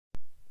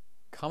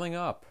Coming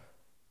up,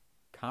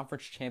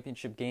 conference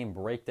championship game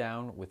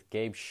breakdown with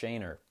Gabe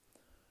Schaner.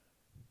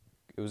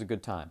 It was a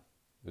good time.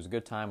 It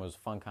was a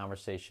fun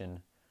conversation.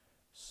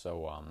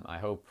 So I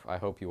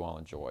hope you all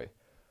enjoy.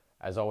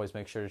 As always,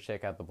 make sure to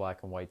check out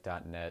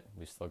theblackandwhite.net.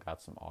 We still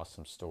got some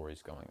awesome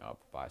stories going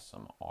up by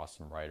some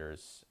awesome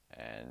writers.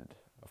 And,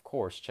 of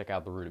course, check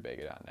out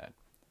therutabaga.net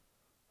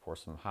for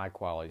some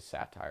high-quality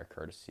satire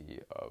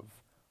courtesy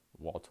of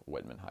Walt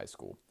Whitman High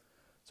School.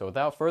 So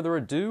without further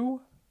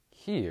ado,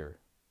 here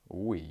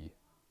we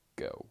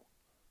go.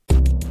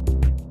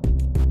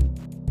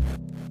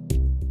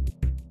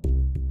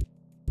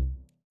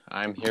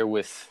 I'm here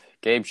with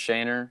Gabe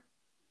Schaner,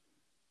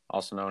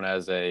 also known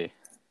as a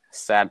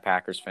sad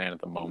Packers fan at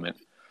the moment.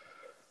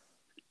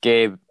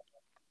 Gabe,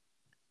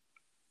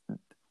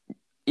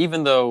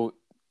 even though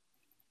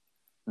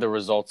the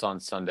results on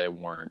Sunday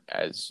weren't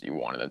as you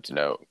wanted them to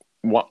know,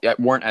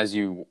 weren't as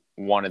you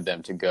wanted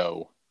them to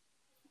go,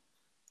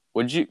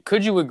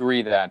 could you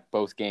agree that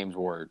both games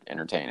were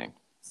entertaining?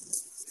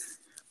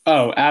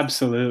 Oh,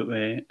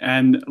 absolutely.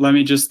 And let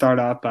me just start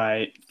off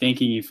by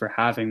thanking you for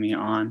having me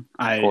on.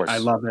 I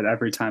love it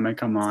every time I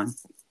come on.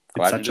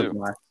 It's such a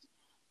blast.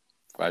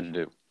 Glad you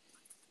do.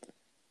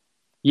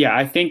 Yeah,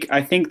 I think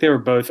they were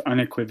both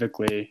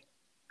unequivocally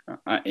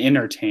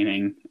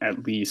entertaining,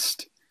 at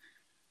least.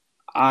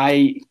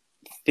 I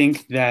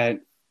think that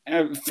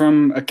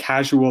from a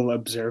casual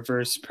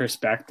observer's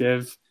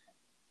perspective,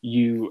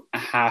 you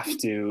have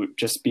to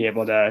just be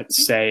able to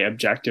say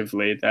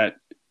objectively that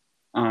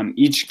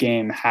each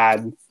game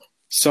had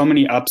so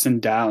many ups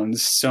and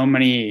downs, so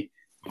many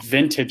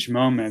vintage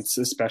moments,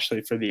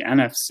 especially for the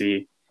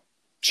NFC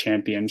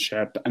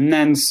championship, and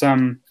then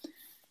some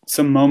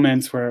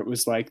moments where it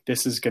was like,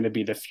 this is going to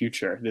be the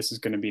future. This is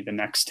going to be the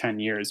next 10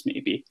 years,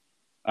 maybe,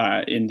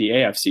 in the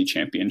AFC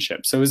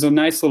championship. So it was a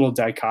nice little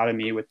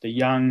dichotomy with the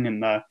young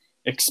and the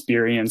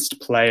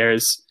experienced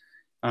players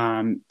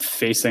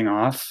facing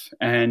off.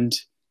 And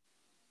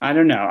I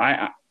don't know.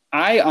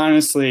 I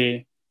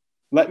honestly,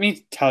 let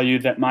me tell you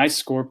that my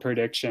score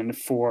prediction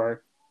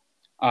for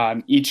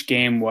each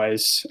game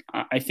was,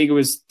 I think it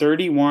was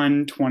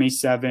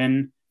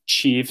 31-27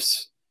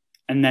 Chiefs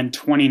and then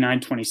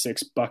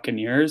 29-26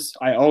 Buccaneers.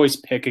 I always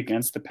pick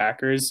against the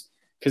Packers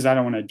because I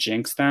don't want to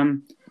jinx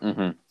them.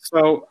 Mm-hmm.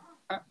 So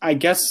I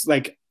guess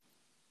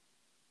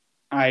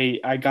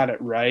I got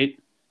it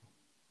right.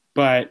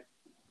 But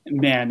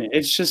man,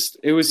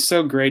 it was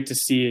so great to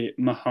see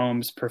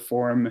Mahomes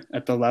perform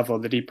at the level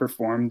that he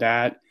performed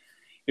at.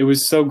 It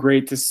was so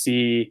great to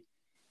see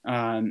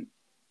a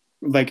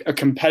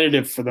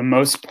competitive, for the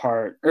most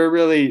part, or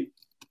really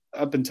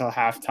up until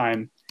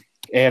halftime,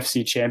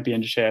 AFC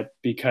championship,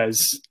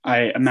 because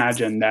I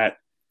imagine that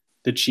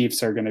the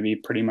Chiefs are going to be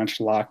pretty much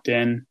locked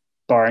in,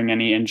 barring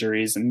any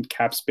injuries and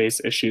cap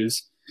space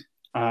issues,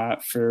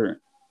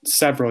 for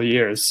several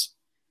years.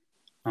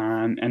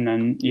 And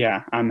then,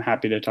 I'm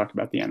happy to talk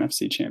about the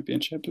NFC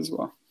championship as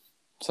well.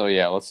 So,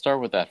 let's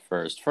start with that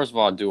first. First of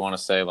all, I do want to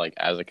say,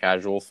 as a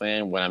casual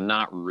fan, when I'm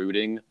not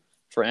rooting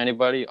for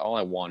anybody, all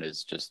I want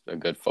is just a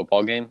good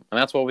football game. And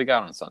that's what we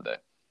got on Sunday.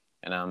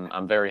 And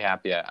I'm very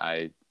happy.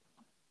 That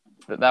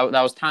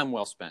was time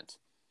well spent.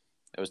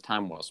 It was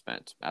time well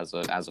spent as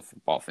a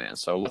football fan.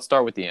 So let's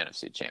start with the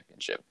NFC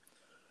Championship.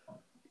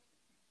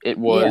 It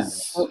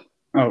was... Yeah.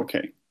 Oh,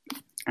 okay.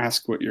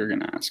 Ask what you're going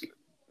to ask.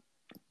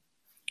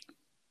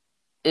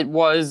 It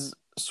was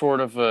sort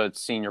of a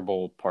Senior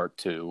Bowl Part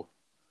 2.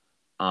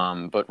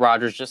 But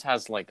Rodgers just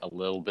has a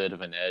little bit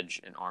of an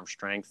edge in arm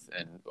strength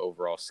and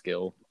overall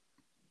skill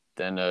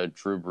than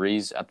Drew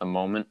Brees at the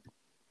moment.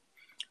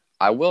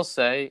 I will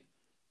say,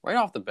 right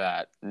off the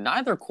bat,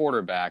 neither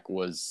quarterback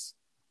was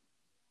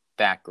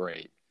that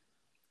great.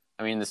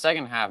 I mean, the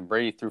second half,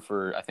 Brady threw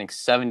for, I think,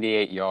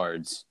 78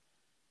 yards.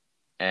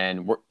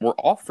 And were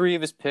all three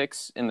of his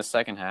picks in the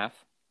second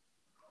half?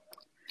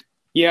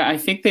 Yeah, I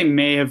think they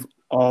may have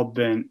all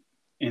been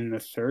in the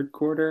third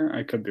quarter.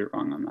 I could be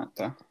wrong on that,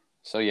 though.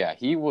 So,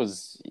 he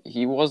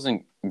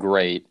wasn't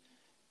great.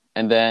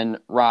 And then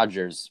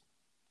Rodgers,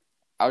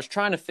 I was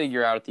trying to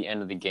figure out at the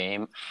end of the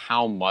game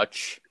how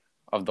much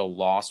of the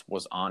loss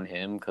was on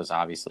him, because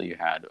obviously you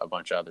had a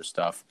bunch of other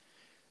stuff.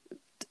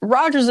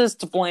 Rodgers is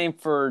to blame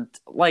for,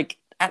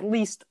 at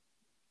least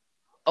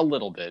a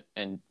little bit,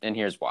 and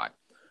here's why.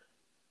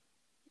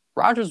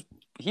 Rodgers,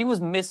 he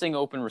was missing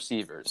open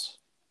receivers.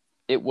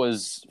 It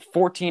was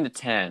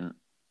 14-10,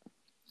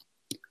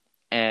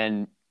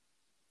 and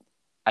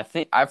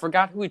I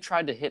forgot who he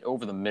tried to hit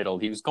over the middle.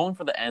 He was going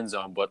for the end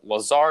zone, but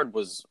Lazard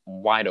was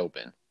wide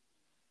open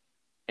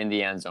in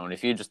the end zone.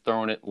 If he had just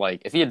thrown it,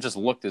 if he had just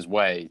looked his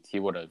way, he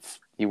would have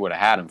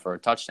had him for a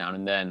touchdown.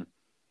 And then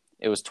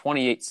it was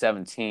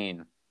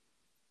 28-17.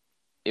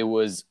 It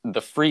was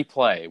the free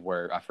play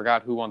where I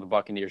forgot who on the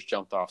Buccaneers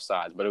jumped off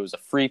sides, but it was a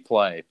free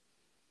play.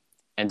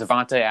 And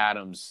Devontae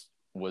Adams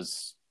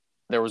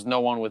there was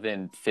no one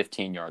within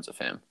 15 yards of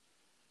him.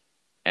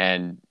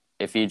 And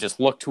if he just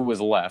looked to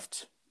his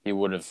left, he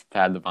would have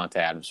had Devontae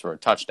Adams for a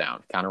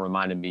touchdown. Kind of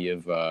reminded me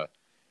of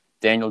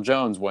Daniel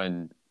Jones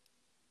when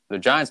the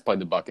Giants played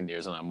the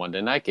Buccaneers on that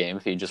Monday night game,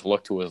 if he just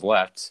looked to his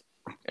left,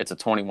 it's a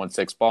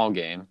 21-6 ball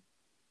game.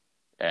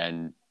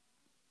 And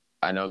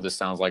I know this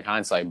sounds like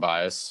hindsight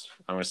bias.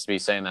 I'm going to be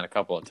saying that a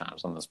couple of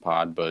times on this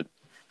pod, but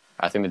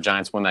I think the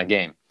Giants won that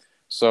game.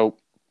 So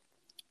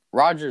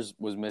Rodgers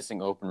was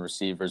missing open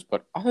receivers,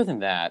 but other than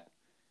that,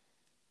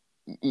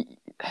 the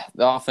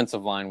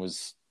offensive line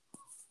was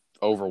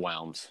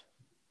overwhelmed.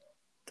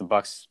 The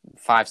Bucs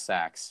 5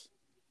 sacks,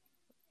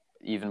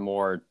 even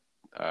more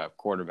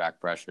quarterback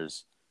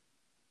pressures,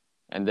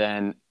 and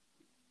then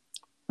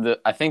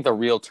I think the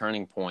real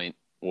turning point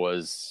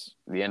was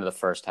the end of the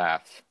first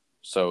half.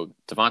 So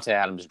Devontae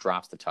Adams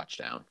drops the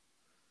touchdown.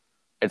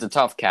 It's a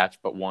tough catch,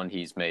 but one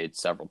he's made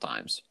several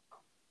times.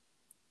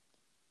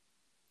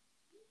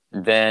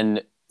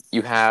 Then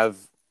you have.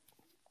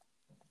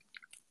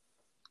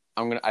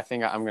 I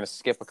think I'm gonna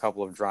skip a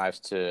couple of drives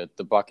to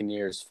the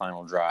Buccaneers'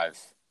 final drive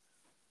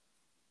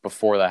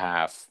before the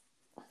half.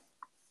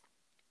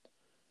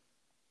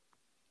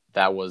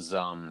 That was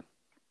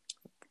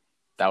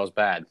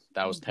bad.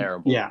 That was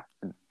terrible. Yeah.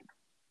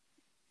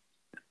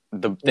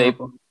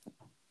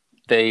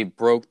 They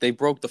broke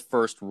the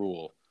first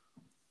rule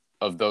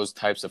of those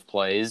types of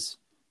plays,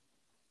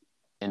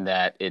 in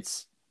that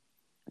it's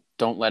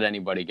don't let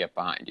anybody get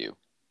behind you.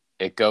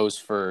 It goes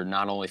for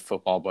not only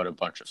football but a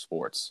bunch of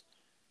sports.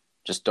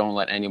 Just don't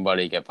let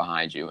anybody get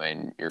behind you,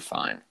 and you're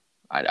fine.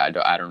 I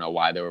don't know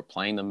why they were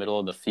playing the middle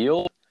of the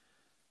field,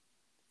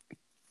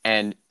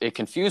 and it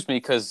confused me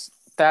because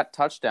that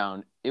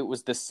touchdown, it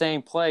was the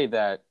same play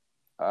that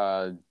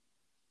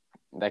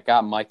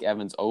got Mike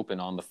Evans open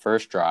on the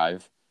first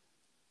drive,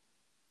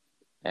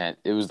 and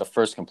it was the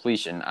first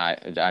completion.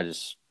 That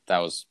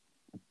was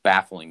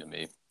baffling to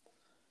me.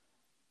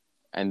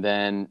 And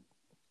then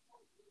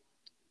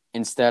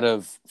instead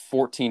of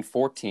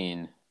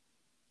 14-14,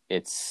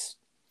 it's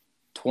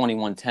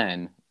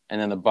 21-10,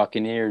 and then the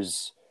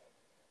Buccaneers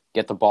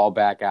get the ball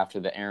back after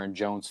the Aaron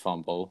Jones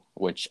fumble,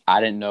 which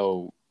I didn't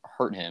know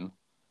hurt him.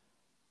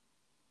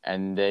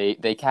 And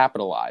they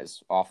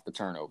capitalize off the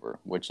turnover,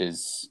 which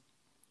is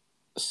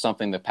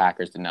something the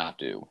Packers did not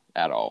do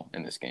at all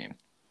in this game.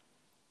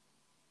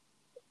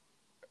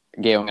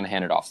 Gabe, I'm going to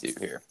hand it off to you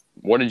here.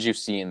 What did you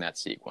see in that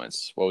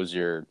sequence? What was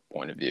your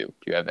point of view?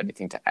 Do you have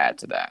anything to add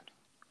to that?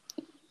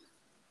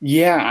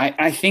 Yeah,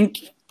 I think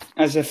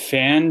as a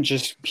fan,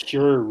 just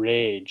pure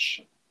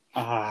rage.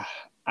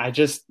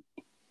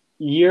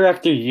 Year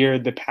after year,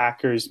 the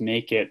Packers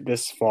make it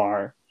this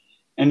far,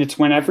 and it's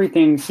when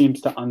everything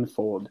seems to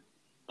unfold.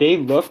 They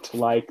looked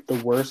like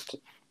the worst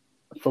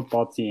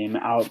football team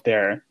out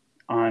there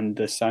on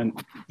the Sun.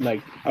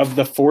 Like, of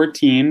the 4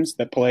 teams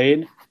that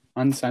played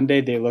on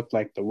Sunday, they looked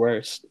like the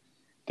worst.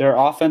 Their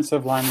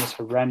offensive line was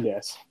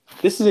horrendous.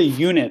 This is a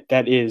unit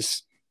that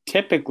is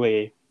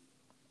typically,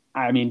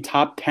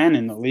 top 10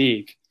 in the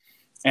league.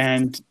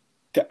 And,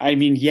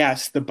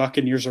 yes, the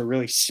Buccaneers are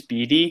really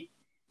speedy.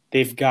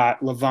 They've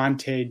got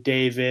Levante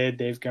David.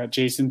 They've got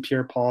Jason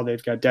Pierre-Paul.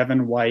 They've got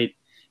Devin White,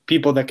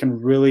 people that can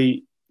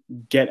really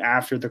get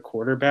after the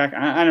quarterback.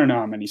 I don't know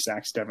how many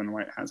sacks Devin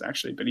White has,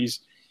 actually, but he's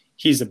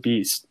a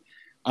beast.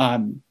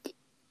 And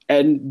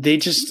they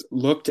just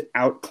looked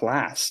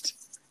outclassed.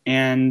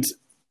 And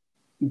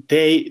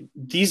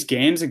these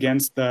games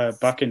against the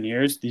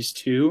Buccaneers, these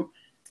two,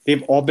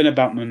 they've all been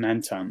about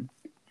momentum.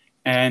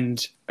 And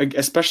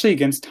especially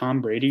against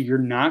Tom Brady, you're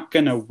not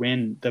going to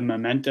win the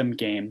momentum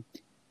game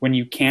when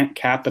you can't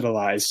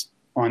capitalize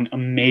on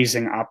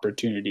amazing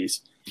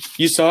opportunities.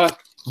 You saw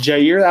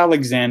Jair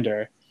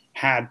Alexander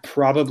had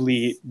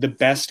probably the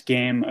best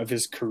game of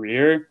his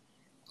career.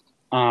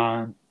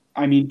 2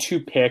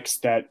 picks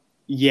that,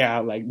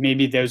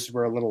 maybe those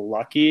were a little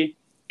lucky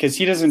because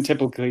he doesn't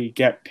typically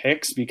get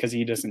picks because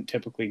he doesn't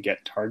typically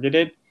get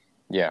targeted.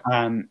 Yeah.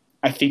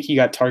 I think he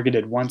got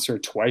targeted once or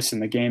twice in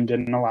the game,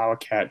 didn't allow a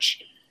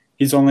catch.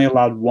 He's only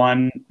allowed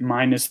 1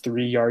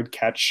 -3-yard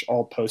catch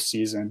all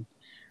postseason.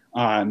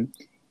 And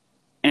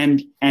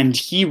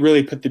he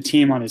really put the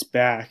team on his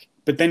back.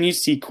 But then you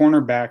see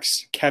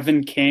cornerbacks,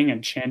 Kevin King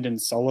and Chandon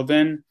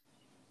Sullivan.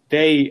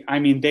 They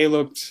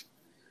looked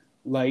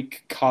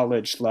like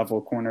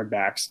college-level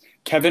cornerbacks.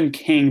 Kevin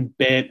King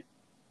bit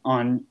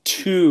on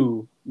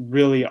 2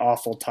 really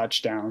awful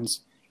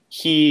touchdowns.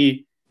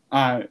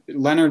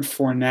 Leonard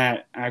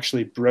Fournette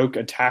actually broke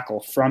a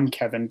tackle from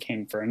Kevin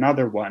King for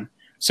another one.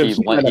 So he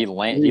landed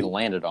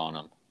on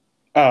him.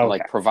 Oh,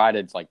 okay.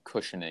 Provided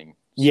cushioning.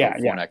 So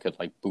Fournette could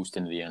boost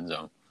into the end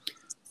zone.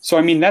 So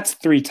that's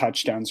 3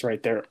 touchdowns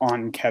right there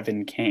on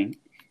Kevin King.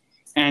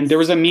 And there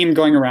was a meme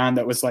going around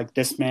that was like,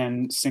 this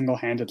man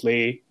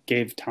single-handedly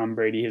gave Tom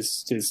Brady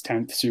his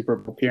 10th Super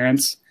Bowl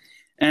appearance.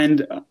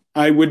 And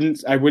I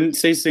wouldn't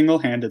say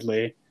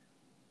single-handedly,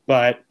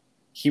 but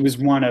he was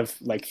one of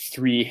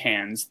 3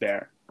 hands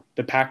there.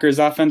 The Packers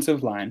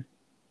offensive line,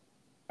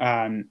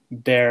 I'm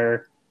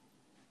not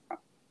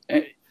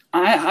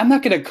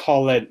going to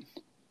call it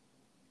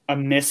a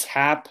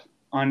mishap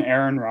on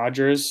Aaron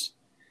Rodgers,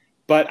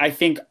 but I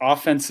think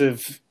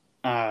offensive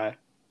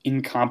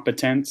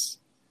incompetence.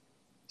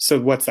 So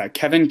what's that?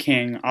 Kevin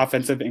King,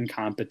 offensive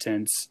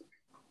incompetence,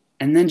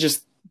 and then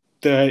just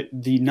the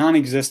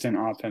non-existent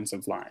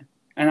offensive line.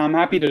 And I'm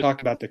happy to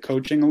talk about the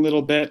coaching a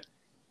little bit,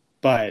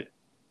 but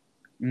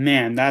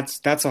man,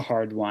 that's a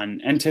hard one.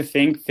 And to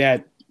think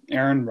that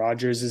Aaron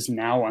Rodgers is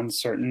now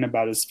uncertain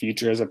about his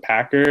future as a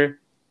Packer,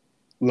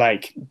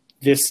 like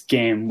this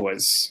game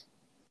was,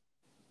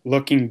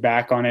 looking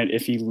back on it,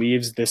 if he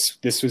leaves,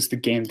 this was the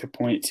game to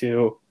point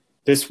to.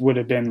 This would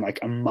have been like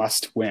a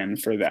must win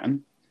for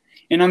them.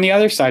 And on the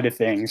other side of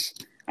things,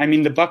 I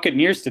mean, the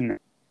Buccaneers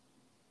didn't,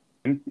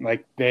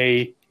 like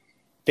they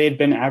had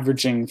been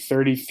averaging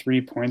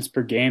 33 points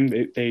per game.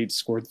 They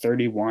scored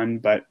 31,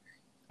 but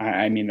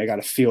I mean, they got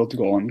a field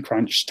goal in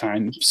crunch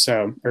time,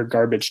 or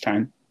garbage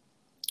time.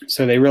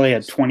 So they really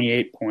had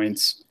 28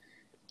 points.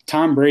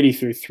 Tom Brady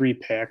threw 3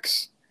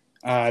 picks.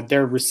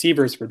 Their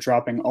receivers were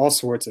dropping all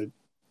sorts of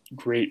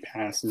great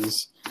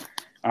passes.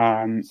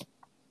 Yeah,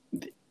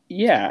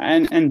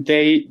 and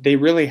they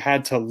really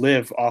had to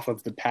live off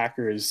of the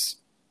Packers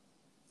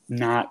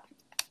not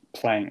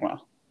playing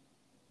well.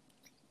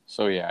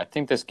 So, yeah, I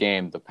think this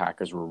game, the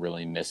Packers were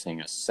really missing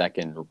a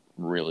second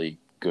really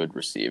good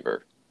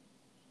receiver.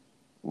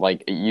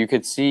 Like, you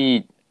could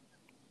see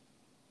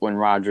when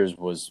Rodgers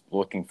was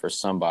looking for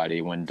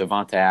somebody, when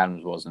Devonta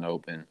Adams wasn't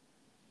open,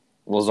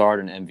 Lazard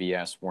and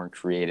MVS weren't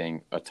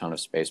creating a ton of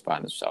space by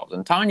themselves.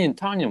 And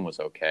Tanyan was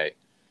okay.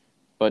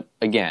 But,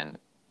 again,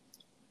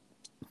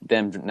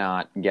 them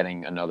not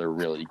getting another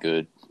really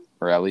good,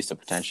 or at least a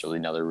potentially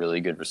another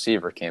really good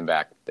receiver came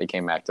back. They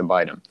came back to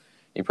bite him.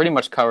 He pretty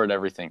much covered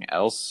everything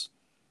else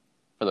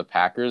for the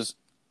Packers.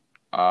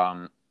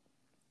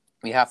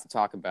 We have to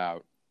talk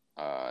about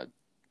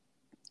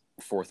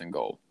 4th and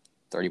goal,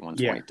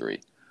 31-23. Yeah.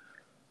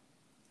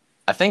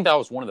 I think that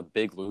was one of the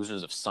big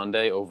losers of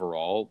Sunday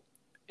overall.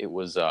 It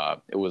was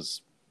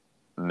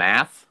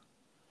math.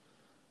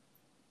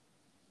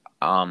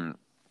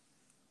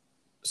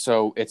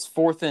 So it's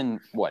 4th and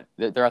what?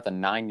 They're at the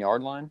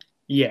 9-yard line?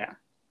 Yeah.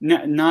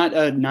 Not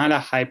a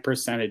high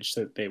percentage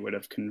that they would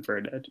have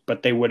converted,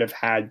 but they would have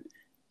had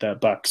the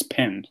Bucs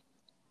pinned.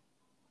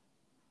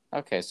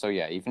 Okay, so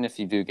yeah, even if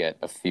you do get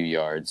a few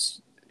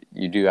yards,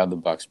 you do have the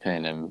Bucs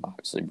pinned, and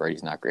obviously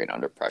Brady's not great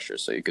under pressure,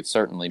 so you could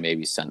certainly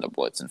maybe send a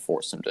blitz and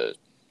force him to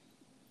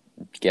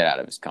get out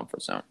of his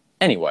comfort zone.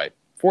 Anyway,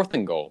 4th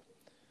and goal.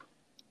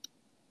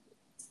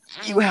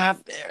 You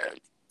have there.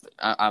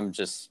 I'm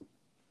just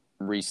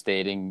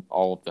restating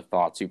all of the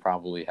thoughts you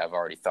probably have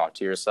already thought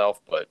to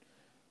yourself, but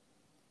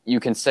you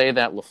can say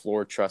that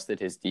LaFleur trusted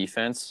his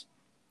defense.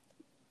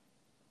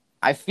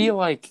 I feel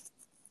like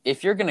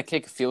if you're going to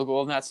kick a field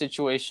goal in that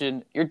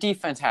situation, your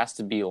defense has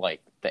to be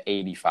like the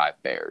 85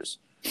 Bears.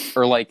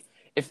 Or like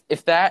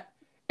if that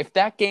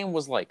game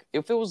was like,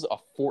 if it was a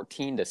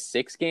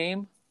 14-6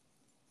 game,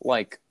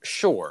 like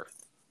sure.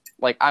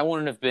 Like I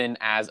wouldn't have been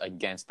as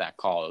against that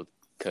call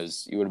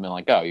because you would have been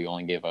like, oh, you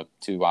only gave up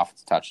 2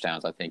 offensive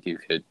touchdowns. I think you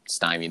could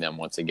stymie them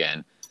once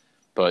again.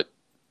 But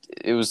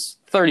it was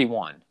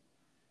 31.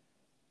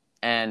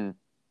 And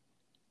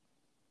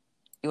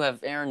you have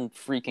Aaron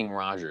freaking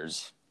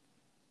Rodgers.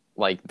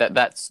 Like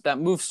that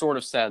move sort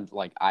of said,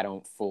 like, I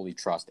don't fully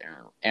trust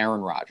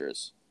Aaron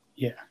Rodgers.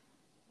 Yeah.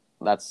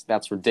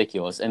 That's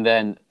ridiculous. And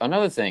then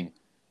another thing,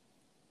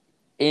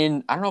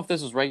 I don't know if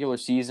this was regular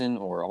season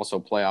or also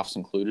playoffs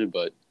included,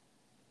 but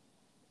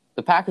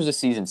the Packers this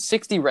season,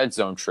 60 red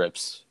zone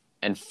trips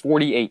and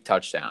 48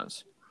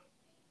 touchdowns.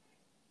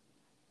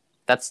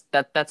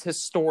 That's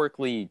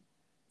historically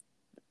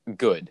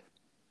good.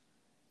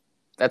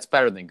 That's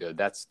better than good.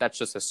 That's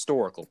just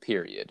historical,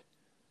 period.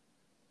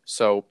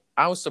 So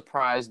I was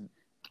surprised.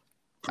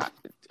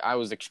 I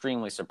was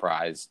extremely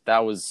surprised. That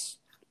was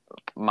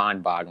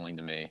mind-boggling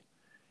to me.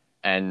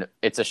 And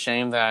it's a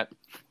shame that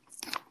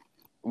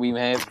we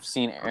may have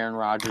seen Aaron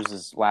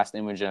Rodgers' last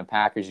image in a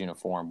Packers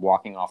uniform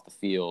walking off the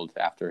field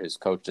after his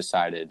coach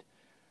decided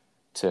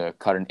to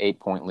cut an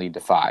 8-point lead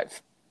to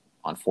 5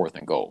 on 4th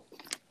and goal.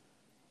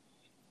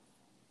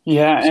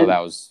 Yeah. So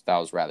that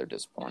was rather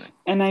disappointing.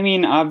 And I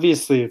mean,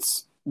 obviously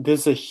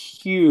there's a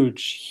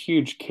huge,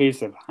 huge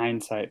case of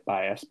hindsight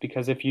bias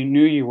because if you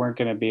knew you weren't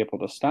going to be able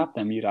to stop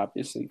them, you'd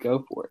obviously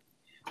go for it.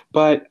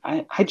 But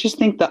I just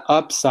think the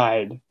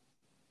upside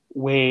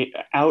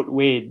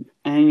outweighed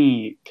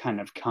any kind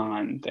of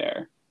con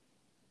there.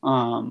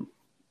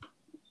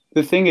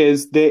 The thing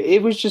is that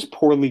it was just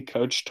poorly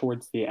coached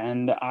towards the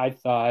end. I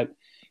thought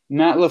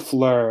Matt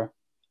LaFleur,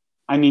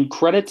 I mean,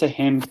 credit to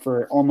him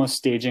for almost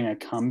staging a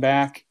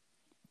comeback,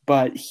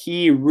 but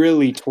he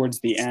really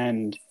towards the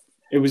end,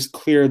 it was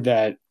clear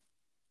that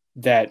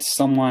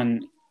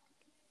someone,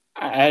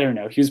 I don't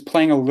know, he was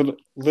playing a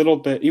little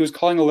bit, he was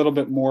calling a little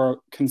bit more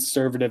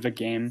conservative a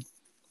game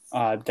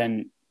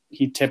than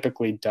he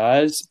typically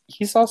does.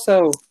 He's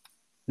also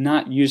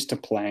not used to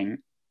playing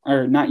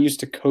or not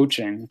used to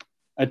coaching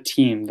a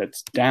team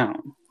that's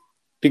down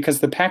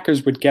because the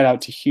Packers would get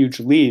out to huge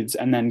leads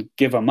and then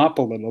give them up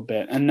a little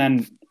bit and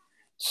then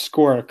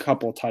score a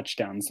couple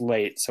touchdowns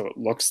late so it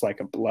looks like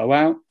a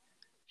blowout.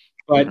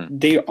 But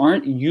they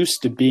aren't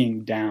used to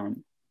being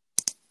down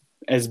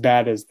as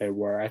bad as they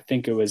were. I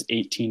think it was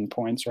 18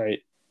 points, right?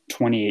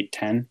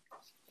 28-10.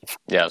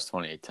 Yeah, it was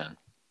 28-10.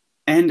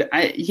 And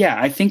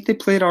I think they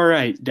played all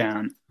right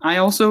down. I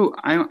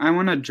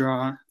want to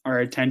draw our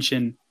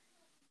attention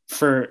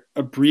for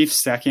a brief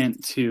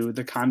second to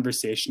the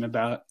conversation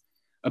about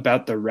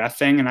the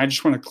reffing, and I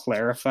just want to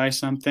clarify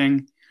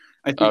something.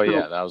 I Oh think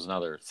yeah, that was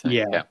another thing.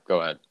 yeah, Yeah,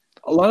 go ahead.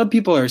 a lot of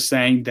people are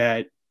saying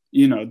that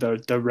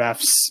the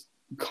refs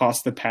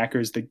cost the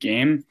Packers the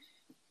game,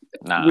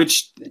 Nah.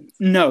 which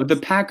no, the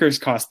Packers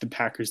cost the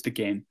Packers the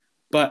game.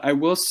 But I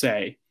will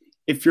say,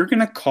 if you're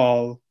gonna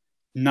call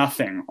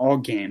nothing all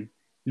game,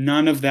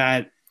 none of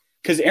that,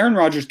 because Aaron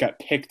Rodgers got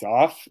picked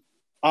off,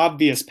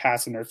 obvious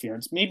pass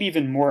interference, maybe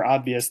even more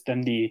obvious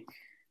than the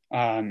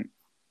um,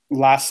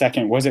 last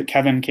second. Was it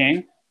Kevin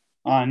King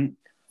on?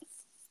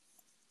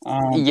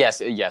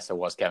 Yes, it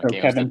was Kevin So King.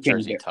 It was the Kevin King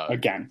jersey tug.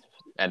 again.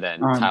 And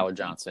then Um, Tyler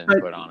Johnson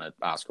but put on an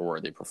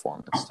Oscar-worthy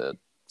performance to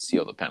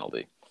seal the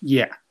penalty.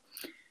 yeah,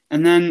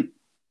 and then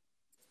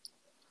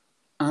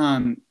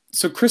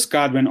so Chris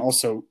Godwin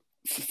also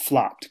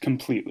flopped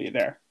completely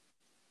there.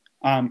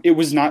 It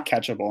was not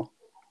catchable,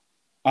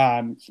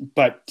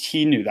 but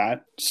he knew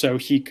that, so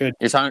he could.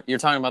 You're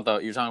talking about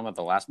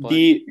the last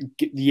play.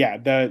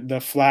 The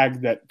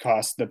flag that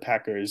cost the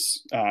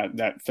Packers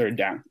that third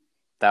down.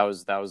 That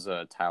was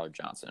Tyler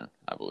Johnson,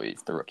 I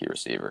believe, the rookie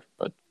receiver.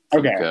 But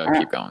Okay,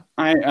 keep going.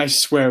 I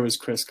swear it was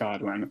Chris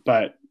Godwin,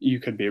 but you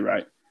could be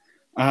right.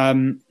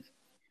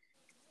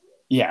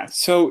 Yeah,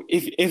 so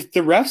if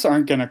the refs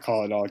aren't going to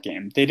call it all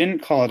game, they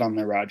didn't call it on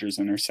the Rodgers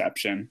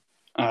interception,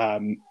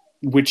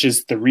 which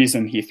is the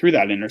reason he threw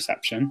that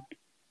interception,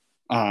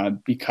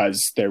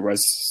 because there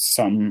was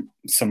some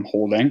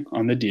holding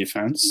on the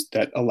defense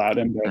that allowed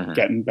him to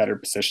get in better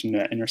position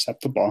to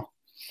intercept the ball.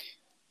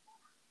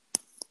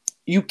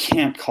 You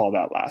can't call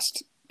that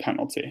last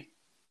penalty.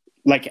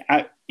 Like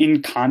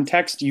in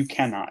context, you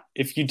cannot.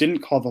 If you didn't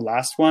call the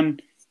last one,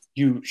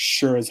 you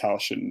sure as hell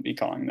shouldn't be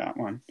calling that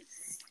one.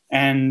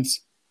 And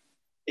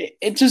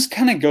it just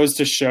kind of goes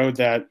to show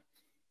that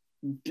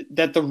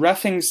the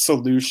reffing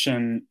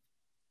solution,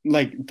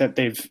 like that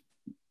they've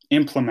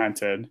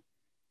implemented,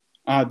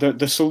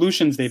 the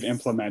solutions they've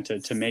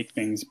implemented to make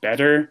things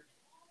better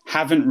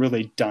haven't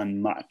really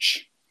done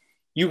much.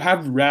 You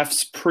have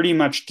refs pretty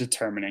much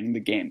determining the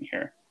game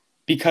here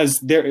because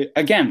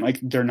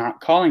they're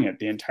not calling it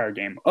the entire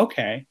game.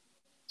 Okay,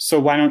 so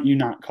why don't you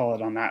not call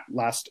it on that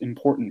last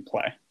important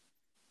play?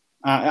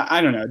 I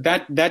don't know.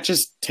 That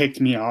just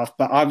ticked me off.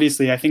 But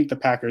obviously, I think the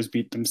Packers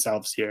beat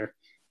themselves here.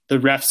 The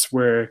refs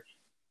were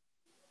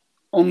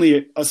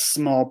only a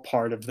small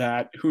part of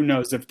that. Who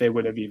knows if they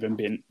would have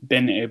even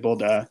been able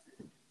to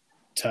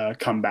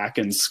come back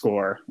and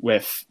score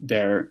with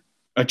their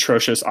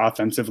atrocious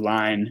offensive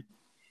line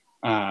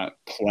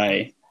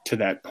play to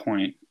that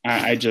point.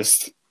 I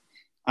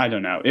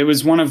don't know. It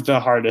was one of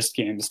the hardest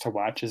games to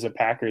watch as a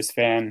Packers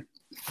fan.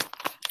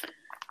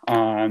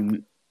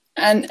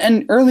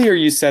 And earlier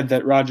you said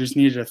that Rodgers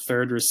needed a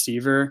third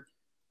receiver.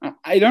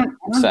 I don't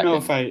know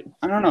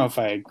if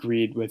I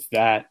agreed with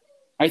that.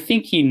 I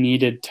think he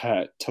needed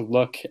to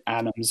look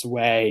Adams'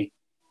 way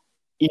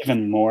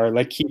even more.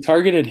 Like he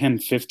targeted him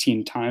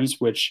 15 times,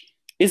 which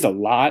is a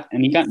lot,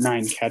 and he got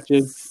 9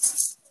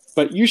 catches.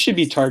 But you should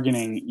be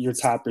targeting your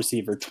top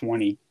receiver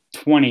 20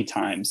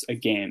 times a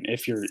game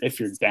if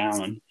you're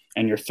down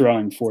and you're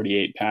throwing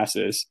 48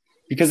 passes,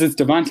 because it's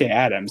Davante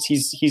Adams.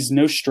 He's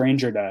no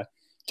stranger to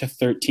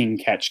 13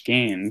 catch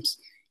games.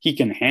 He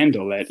can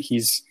handle it.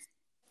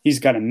 He's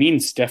got a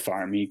mean stiff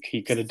arm.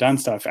 He could have done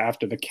stuff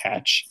after the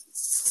catch.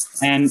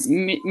 And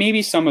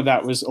maybe some of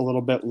that was a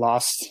little bit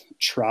lost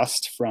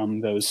trust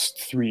from those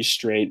 3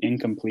 straight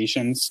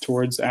incompletions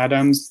towards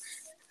Adams.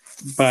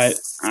 But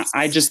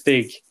I just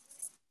think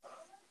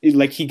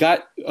like he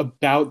got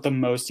about the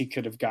most he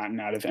could have gotten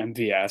out of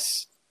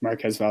MVS,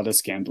 Marquez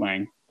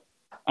Valdes-Scantling,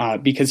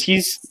 because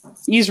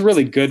he's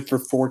really good for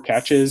 4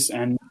 catches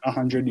and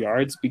 100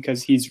 yards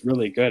because he's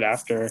really good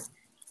after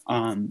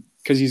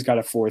because he's got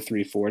a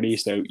 4.3 40,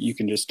 so you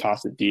can just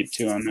toss it deep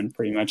to him and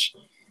pretty much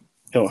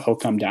he'll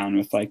come down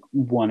with like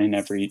 1 in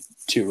every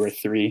 2 or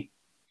 3.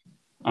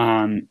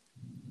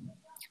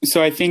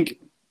 So I think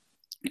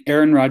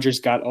Aaron Rodgers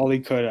got all he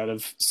could out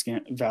of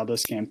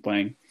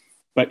Valdes-Scantling,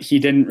 but he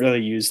didn't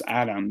really use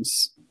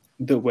Adams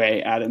the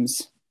way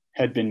Adams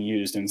had been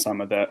used in some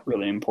of the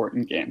really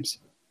important games.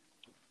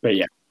 But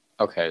yeah.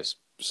 Okay,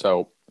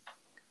 so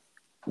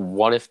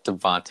what if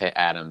Davante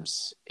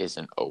Adams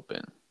isn't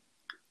open?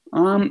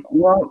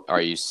 Well,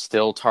 are you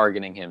still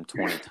targeting him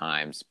 20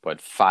 times,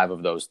 but 5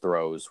 of those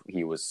throws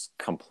he was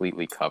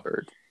completely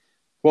covered?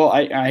 Well,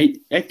 I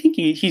think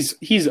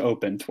he's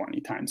open 20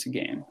 times a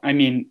game. I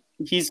mean,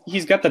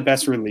 he's got the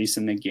best release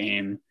in the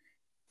game.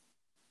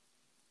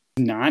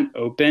 Not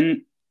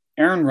open.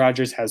 Aaron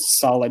Rodgers has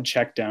solid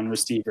check down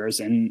receivers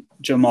and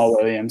Jamal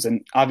Williams,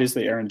 and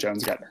obviously Aaron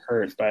Jones got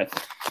hurt, but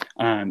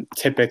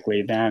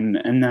typically them.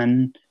 And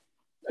then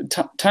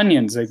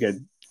Tunyon's a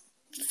good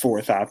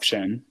 4th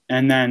option,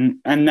 and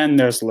then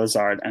there's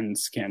Lazard and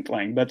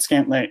Scantling, but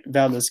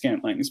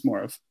Valdes-Scantling is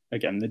more of,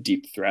 again, the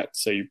deep threat,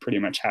 so you pretty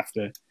much have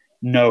to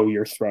know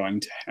you're throwing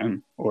to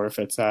him, or if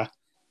it's a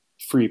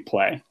free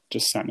play.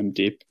 Just send him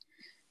deep.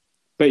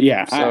 But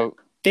yeah, So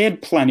they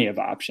had plenty of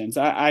options.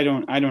 I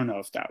don't know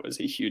if that was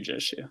a huge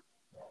issue.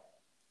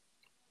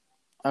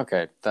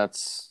 okay,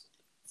 that's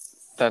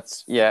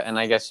yeah, and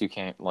I guess you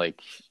can't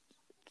like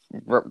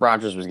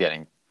Rodgers was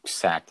getting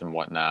sacked and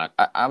whatnot.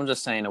 I'm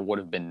just saying it would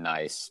have been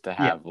nice to Yeah,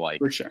 have like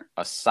for sure.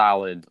 a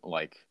solid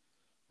like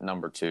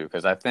number two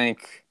because I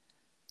think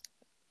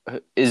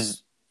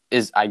is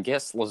I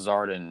guess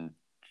Lazard and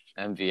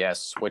MVS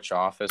switch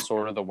off as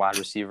sort of the wide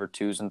receiver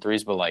twos and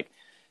threes, but like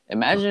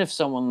imagine if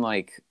someone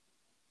like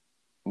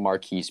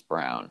Marquise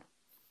Brown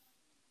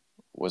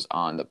was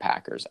on the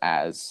Packers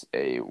as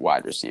a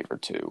wide receiver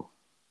too.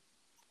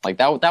 Like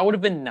that would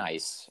have been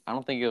nice. I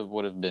don't think it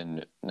would have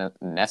been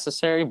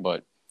necessary,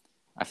 but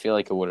I feel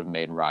like it would have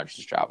made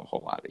Rodgers' job a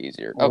whole lot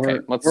easier. Okay,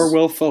 or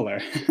Will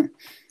Fuller.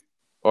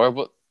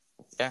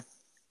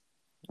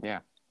 Yeah,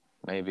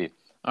 maybe.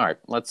 All right,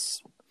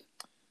 let's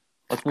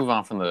move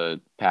on from the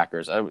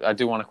Packers. I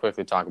do want to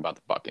quickly talk about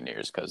the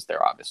Buccaneers because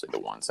they're obviously the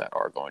ones that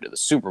are going to the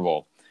Super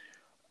Bowl.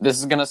 This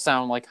is going to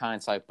sound like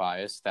hindsight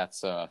bias.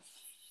 That's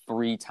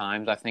 3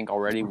 times I think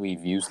already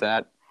we've used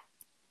that.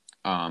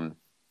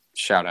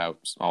 Shout out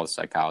all the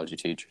psychology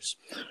teachers.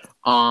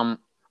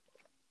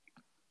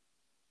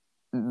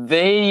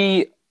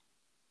 They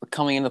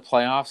coming into the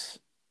playoffs.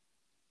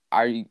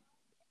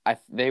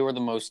 They were the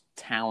most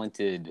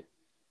talented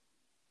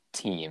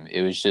team.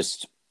 It was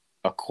just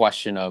a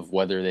question of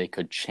whether they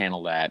could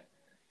channel that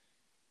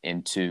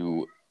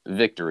into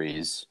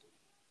victories,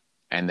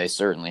 and they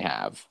certainly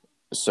have.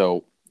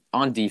 So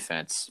on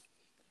defense,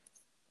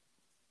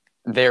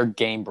 their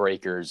game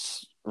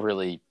breakers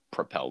really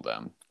propelled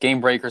them.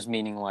 Game breakers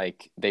meaning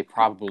like they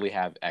probably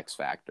have X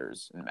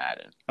factors in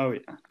Madden. Oh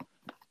yeah.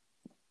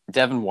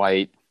 Devin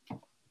White,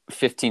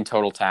 15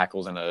 total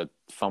tackles and a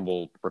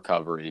fumble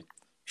recovery.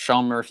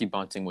 Sean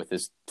Murphy-Bunting with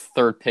his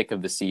 3rd pick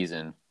of the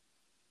season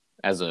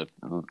as a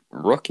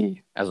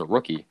rookie.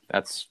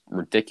 That's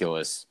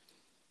ridiculous.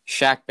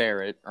 Shaq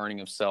Barrett earning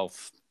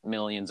himself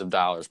millions of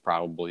dollars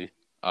probably.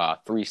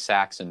 3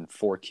 sacks and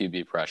 4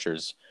 QB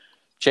pressures.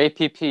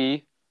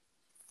 JPP,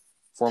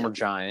 former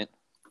Giant,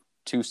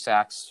 2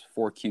 sacks,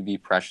 4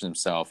 QB pressures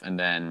himself. And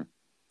then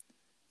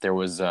there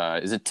was,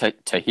 is it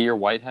Tahir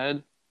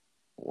Whitehead?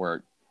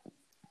 Or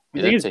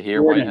is it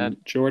Tahir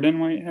Whitehead? Jordan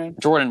Whitehead?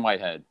 Jordan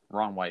Whitehead.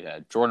 Wrong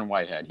Whitehead. Jordan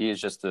Whitehead. He is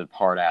just a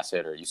hard-ass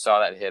hitter. You saw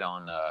that hit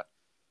on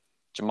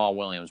Jamal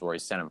Williams where he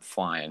sent him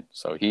flying.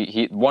 So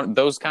he one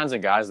those kinds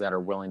of guys that are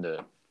willing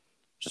to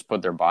just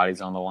put their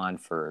bodies on the line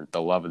for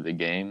the love of the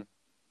game.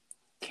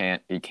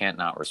 You can't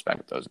not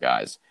respect those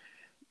guys.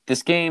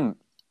 This game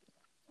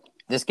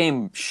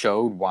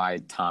showed why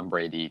Tom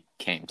Brady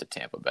came to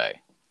Tampa Bay.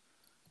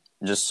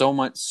 Just so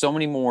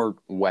many more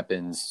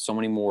weapons, so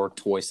many more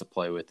toys to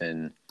play with,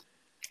 and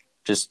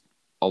just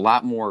a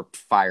lot more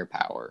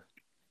firepower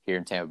here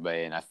in Tampa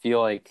Bay. And I feel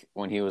like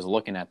when he was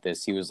looking at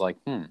this, he was like,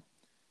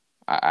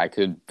 I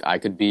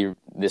could be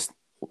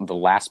the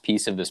last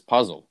piece of this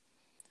puzzle.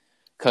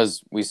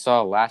 Because we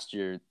saw last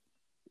year,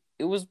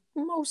 it was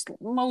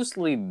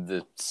mostly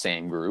the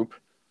same group.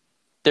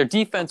 Their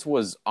defense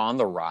was on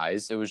the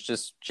rise. It was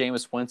just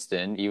Jameis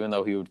Winston, even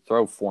though he would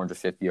throw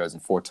 450 yards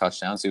and 4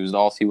 touchdowns, he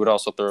would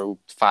also throw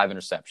 5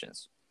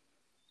 interceptions.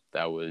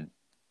 That would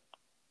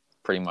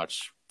pretty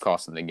much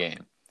cost them the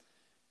game.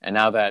 And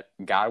now that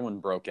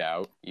Godwin broke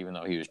out, even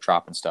though he was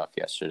dropping stuff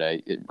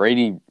yesterday,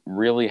 Brady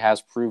really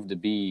has proved to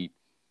be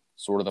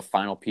sort of the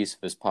final piece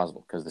of this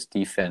puzzle because this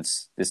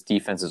defense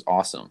is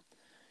awesome.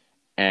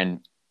 And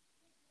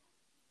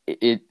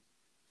I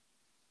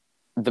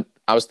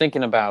was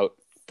thinking about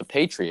the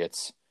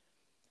Patriots.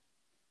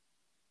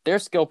 Their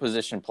skill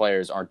position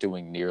players aren't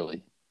doing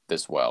nearly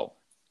this well.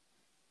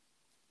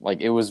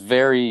 Like it was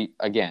very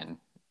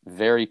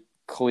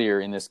clear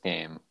in this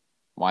game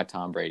why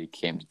Tom Brady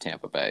came to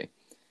Tampa Bay.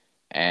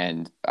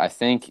 And I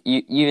think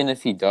even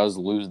if he does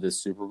lose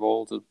this Super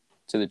Bowl to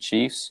the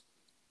Chiefs,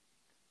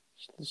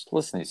 just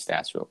listen to these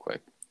stats real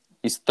quick.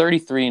 He's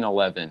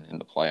 33-11 in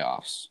the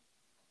playoffs.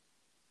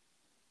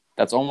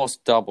 That's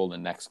almost double the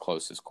next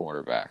closest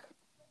quarterback.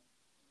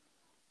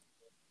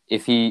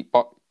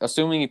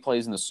 Assuming he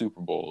plays in the Super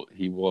Bowl,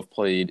 he will have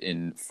played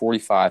in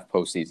 45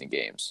 postseason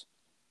games.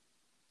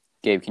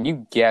 Gabe, can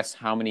you guess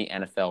how many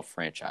NFL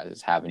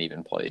franchises haven't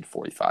even played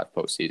 45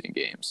 postseason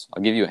games?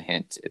 I'll give you a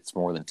hint. It's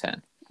more than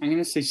 10. I'm going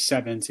to say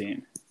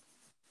 17.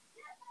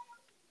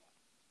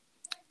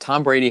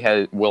 Tom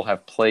Brady will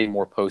have played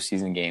more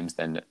postseason games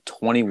than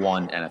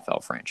 21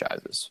 NFL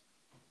franchises.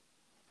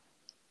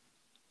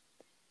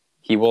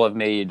 He will have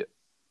made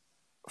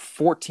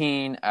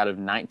 14 out of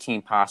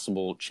 19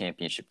 possible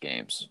championship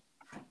games.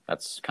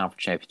 That's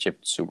conference championship,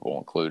 Super Bowl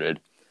included.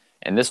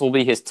 And this will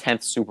be his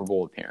 10th Super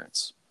Bowl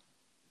appearance.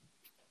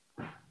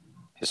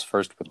 His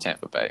first with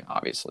Tampa Bay,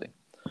 obviously.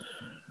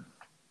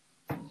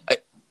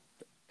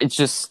 It's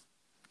just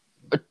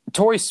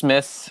Torrey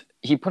Smith,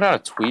 he put out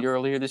a tweet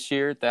earlier this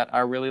year that I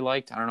really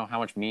liked. I don't know how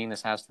much meaning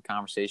this has to the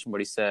conversation,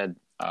 but he said,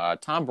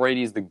 Tom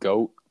Brady is the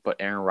GOAT, but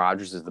Aaron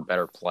Rodgers is the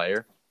better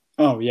player.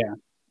 Oh, yeah.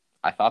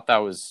 I thought that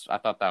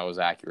was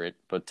accurate.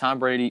 But Tom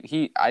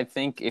Brady, I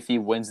think if he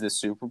wins this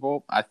Super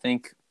Bowl, I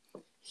think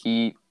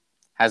he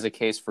has a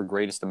case for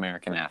greatest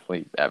American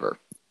athlete ever,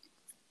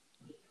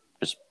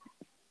 just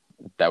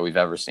that we've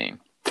ever seen.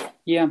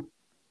 Yeah.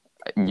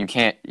 You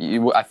can't.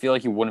 I feel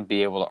like you wouldn't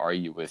be able to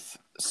argue with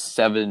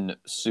 7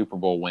 Super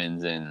Bowl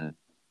wins in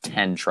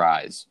 10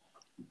 tries,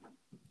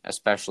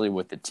 especially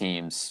with the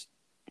teams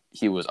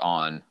he was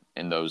on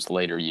in those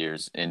later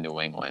years in New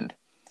England.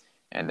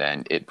 And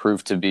then it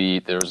proved to be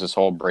there was this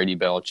whole Brady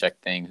Belichick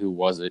thing. Who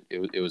was it?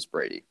 It was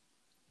Brady.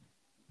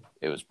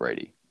 It was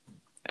Brady.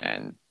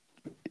 And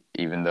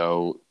even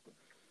though,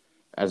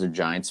 as a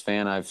Giants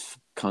fan, I've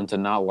come to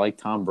not like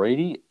Tom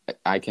Brady,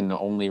 I can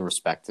only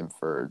respect him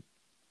for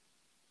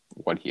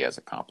what he has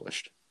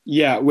accomplished.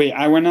 Yeah, wait,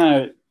 I want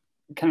to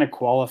kind of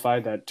qualify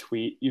that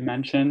tweet you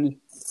mentioned.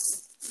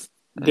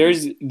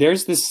 There's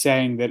this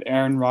saying that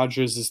Aaron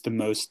Rodgers is the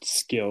most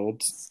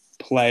skilled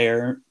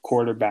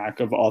quarterback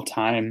of all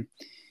time.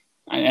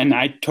 And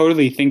I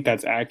totally think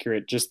that's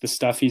accurate, just the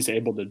stuff he's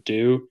able to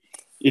do.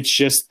 It's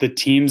just the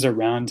teams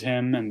around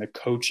him and the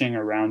coaching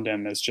around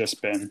him has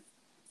just been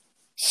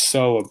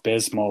so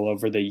abysmal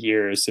over the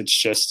years.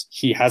 It's just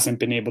he hasn't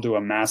been able to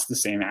amass the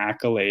same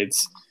accolades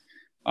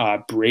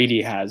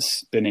Brady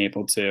has been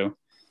able to.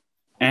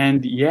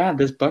 And yeah,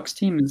 this Bucs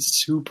team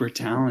is super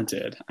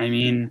talented. I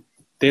mean,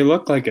 they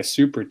look like a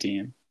super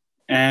team.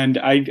 And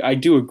I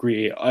do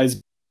agree. As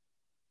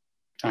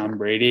Tom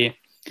Brady,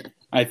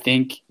 I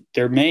think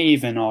there may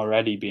even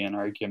already be an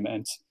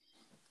argument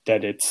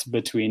that it's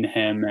between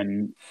him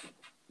and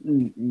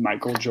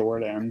Michael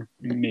Jordan,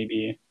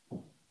 maybe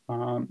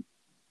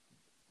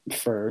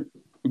for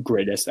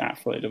greatest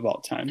athlete of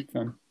all time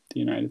from the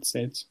United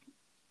States.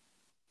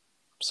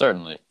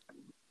 Certainly.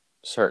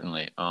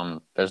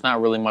 There's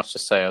not really much to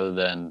say other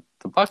than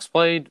the Bucs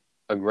played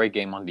a great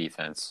game on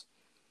defense.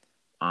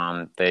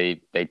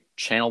 They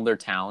channeled their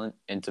talent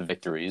into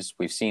victories.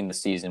 We've seen the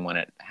season when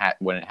it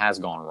has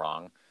gone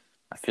wrong.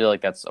 I feel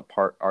like that's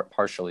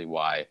partially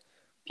why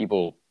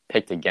people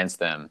picked against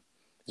them,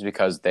 is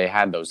because they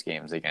had those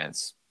games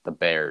against the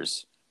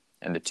Bears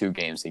and the 2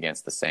 games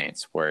against the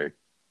Saints where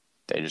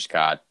they just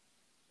got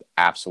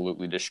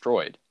absolutely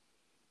destroyed.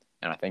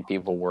 And I think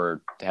people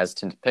were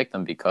hesitant to pick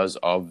them because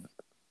of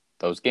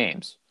those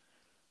games.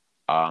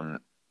 But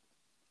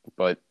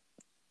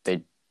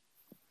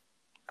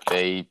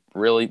they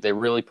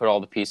really put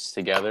all the pieces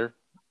together,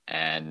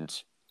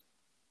 and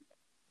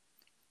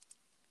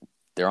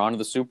they're on to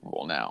the Super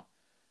Bowl now.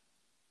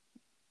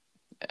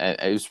 And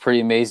it was pretty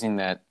amazing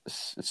that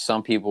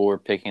some people were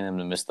picking them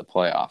to miss the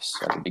playoffs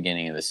at the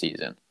beginning of the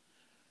season.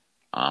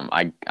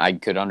 I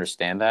could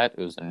understand that.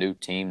 It was a new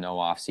team, no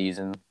off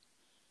season,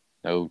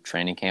 no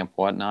training camp,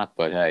 whatnot.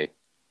 But hey,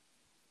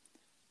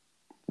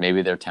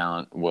 maybe their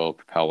talent will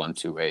propel them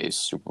to a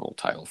Super Bowl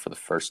title for the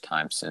first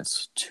time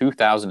since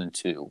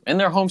 2002 in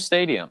their home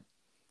stadium.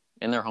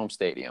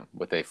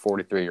 With a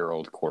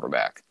 43-year-old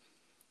quarterback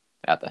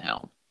at the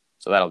helm.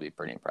 So that'll be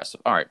pretty impressive.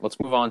 All right, let's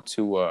move on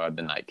to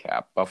the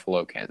nightcap,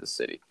 Buffalo, Kansas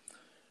City.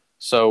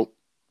 So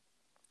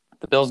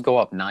the Bills go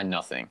up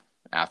 9-0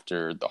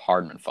 after the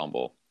Hardman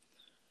fumble.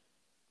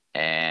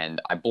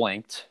 And I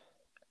blinked,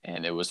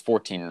 and it was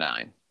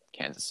 14-9,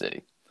 Kansas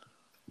City.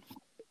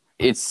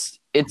 It's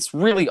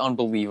really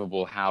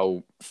unbelievable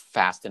how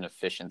fast and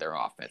efficient their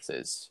offense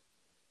is.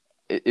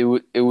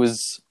 It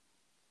was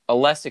a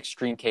less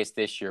extreme case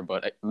this year,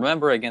 but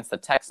remember against the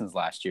Texans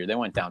last year, they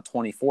went down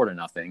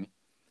 24-0.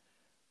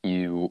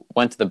 You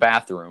went to the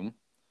bathroom,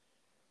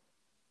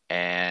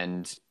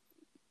 and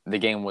the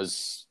game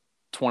was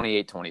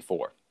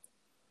 28-24.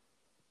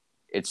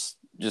 It's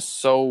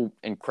just so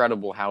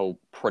incredible how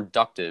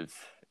productive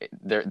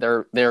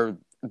they're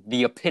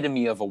the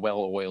epitome of a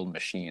well-oiled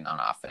machine on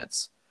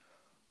offense.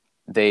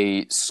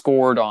 They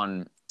scored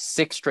on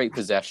 6 straight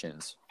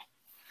possessions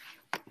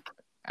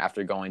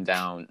after going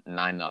down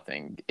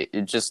 9-0.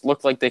 It just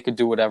looked like they could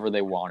do whatever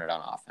they wanted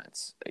on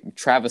offense.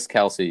 Travis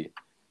Kelce,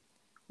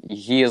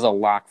 he is a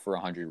lock for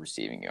 100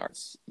 receiving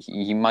yards.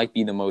 He might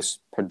be the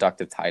most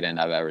productive tight end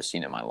I've ever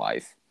seen in my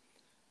life,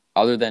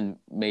 other than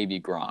maybe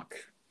Gronk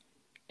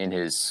in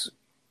his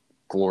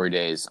glory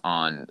days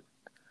on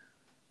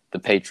the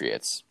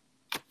Patriots.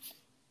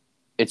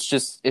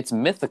 It's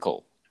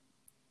mythical.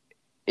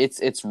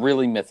 It's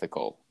really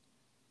mythical.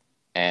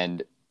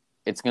 And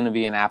it's going to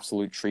be an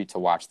absolute treat to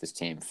watch this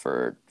team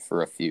for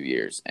a few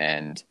years.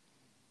 And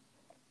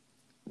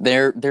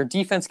their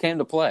defense came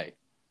to play.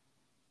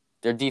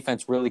 Their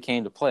defense really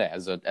came to play.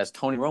 As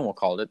Tony Romo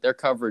called it, their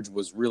coverage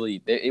was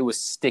really – it was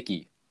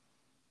sticky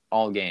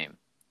all game.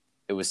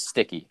 It was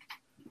sticky.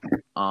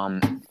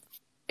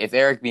 If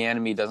Eric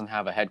Bieniemy doesn't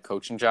have a head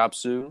coaching job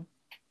soon,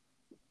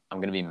 I'm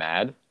going to be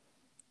mad.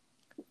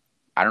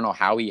 I don't know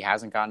how he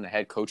hasn't gotten a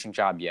head coaching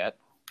job yet.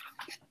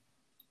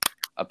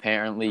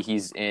 Apparently,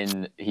 he's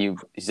in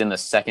the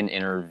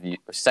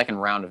second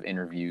round of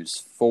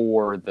interviews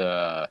for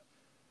the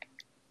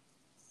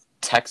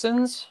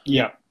Texans.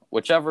 Yeah.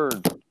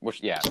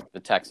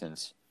 The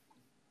Texans.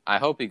 I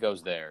hope he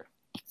goes there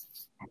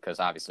because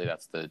obviously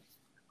that's the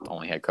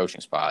only head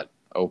coaching spot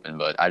open,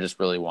 but I just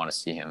really want to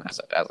see him as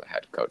a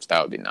head coach.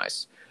 That would be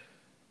nice.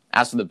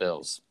 As for the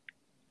Bills,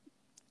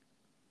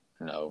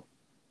 no,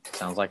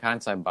 sounds like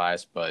hindsight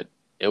bias, but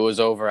it was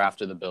over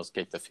after the Bills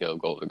kicked the field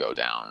goal to go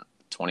down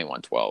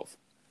 21-12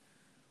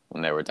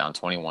 when they were down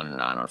 21-9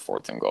 on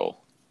 4th and goal.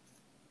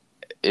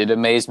 It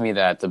amazed me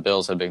that the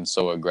Bills have been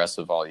so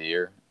aggressive all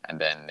year, and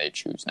then they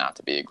choose not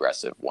to be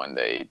aggressive when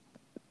they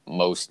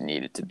most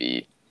needed to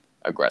be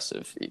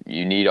aggressive.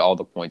 You need all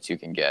the points you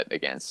can get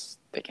against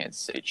the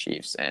Kansas City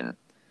Chiefs. And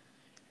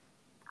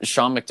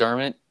Sean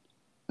McDermott,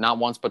 not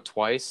once but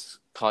twice,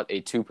 cut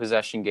a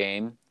 2-possession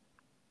game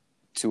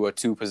to a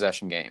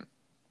 2-possession game.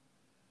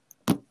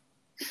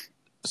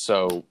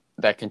 So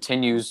that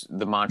continues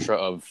the mantra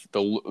of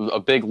a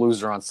big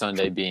loser on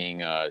Sunday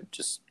being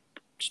just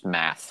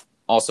math.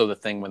 Also, the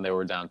thing when they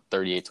were down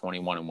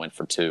 38-21 and went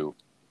for 2.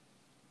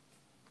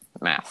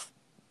 Math.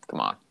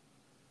 Come on.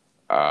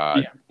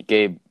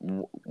 Gabe,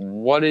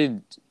 what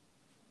did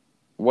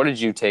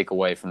you take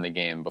away from the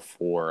game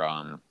before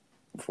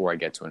I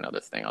get to another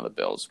thing on the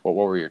Bills? What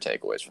were your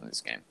takeaways from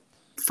this game?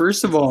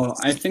 First of all,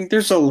 I think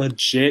there's a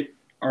legit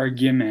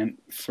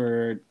argument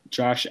for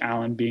Josh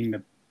Allen being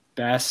the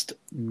best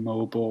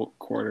mobile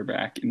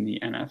quarterback in the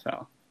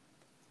NFL.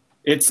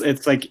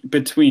 It's like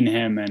between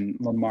him and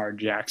Lamar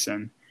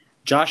Jackson.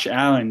 Josh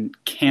Allen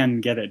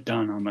can get it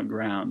done on the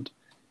ground.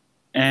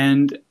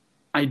 And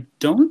I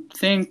don't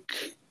think,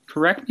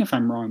 correct me if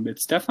I'm wrong, but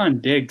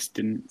Stephon Diggs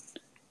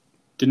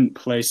didn't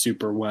play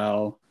super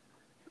well.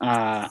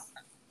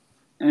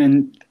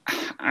 And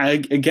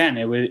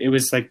it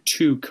was like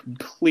 2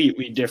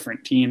 completely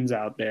different teams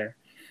out there.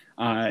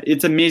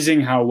 It's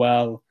amazing how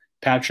well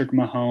Patrick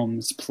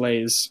Mahomes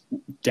plays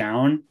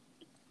down.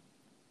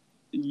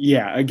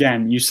 Yeah,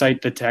 again, you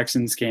cite the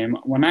Texans game.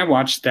 When I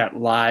watched that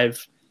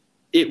live,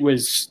 it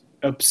was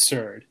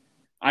absurd.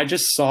 I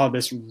just saw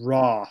this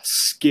raw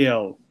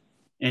skill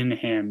in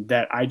him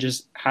that I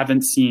just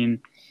haven't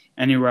seen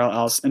anywhere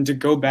else. And to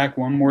go back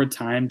one more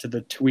time to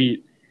the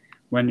tweet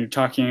when you're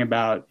talking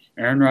about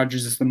Aaron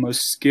Rodgers is the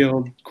most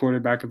skilled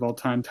quarterback of all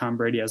time, Tom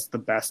Brady has the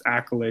best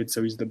accolades,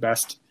 so he's the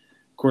best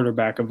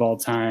quarterback of all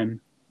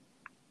time.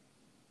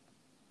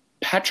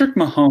 Patrick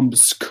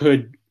Mahomes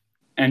could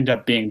end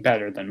up being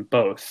better than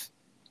both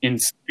in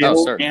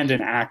skill and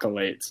in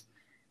accolades.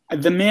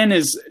 The man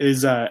is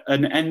an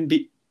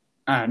NFL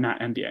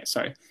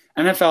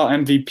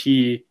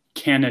MVP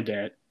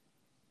candidate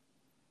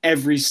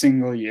every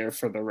single year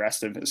for the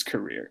rest of his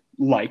career,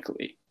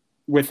 likely,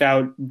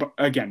 without,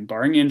 again,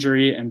 barring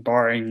injury and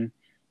barring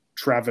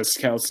Travis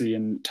Kelce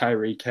and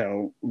Tyreek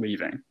Hill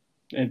leaving.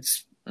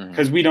 It's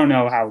because we don't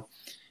know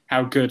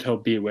how good he'll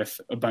be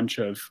with a bunch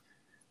of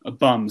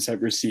bums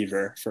at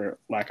receiver, for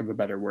lack of a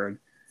better word,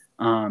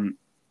 and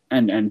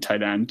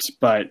tight end,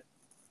 but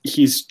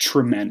he's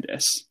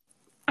tremendous.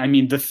 I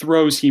mean, the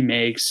throws he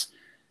makes,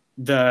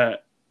 the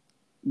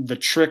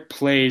trick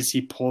plays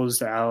he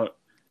pulls out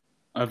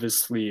of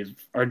his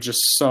sleeve are just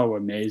so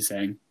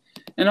amazing.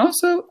 And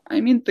also,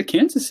 I mean, the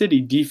Kansas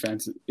City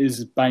defense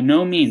is by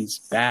no means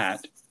bad.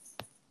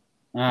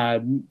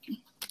 When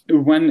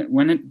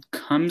it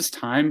comes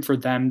time for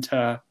them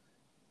to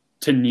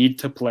need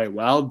to play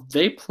well,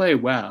 they play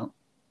well.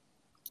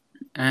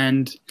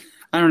 And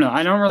I don't know.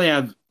 I don't really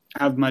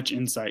have much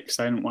insight because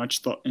I didn't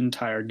watch the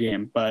entire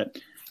game, but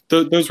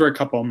those were a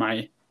couple of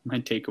my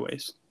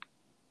takeaways.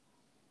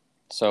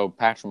 So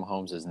Patrick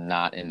Mahomes is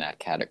not in that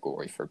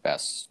category for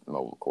best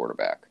mobile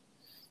quarterback.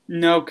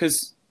 No,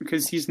 because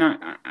he's not.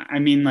 I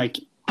mean, like,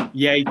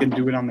 yeah, he can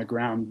do it on the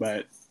ground,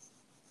 but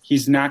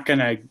he's not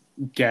gonna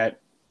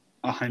get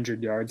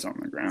 100 yards on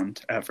the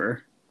ground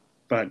ever.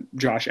 But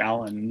Josh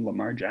Allen and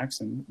Lamar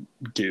Jackson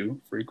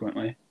do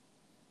frequently.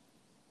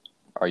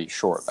 Are you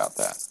sure about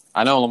that?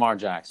 I know Lamar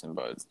Jackson,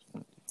 but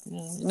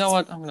you know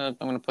what? I'm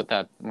gonna put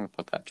that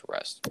to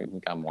rest.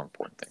 We've got more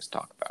important things to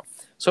talk about.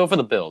 So for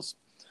the Bills,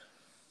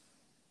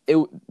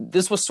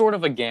 this was sort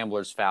of a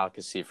gambler's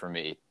fallacy for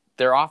me.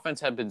 Their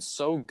offense had been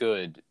so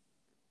good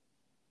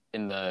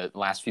in the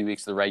last few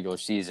weeks of the regular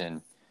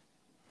season.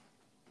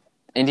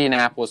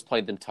 Indianapolis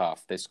played them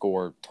tough. They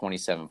scored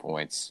 27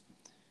 points.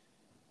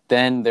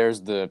 Then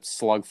there's the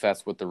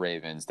slugfest with the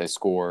Ravens. They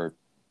score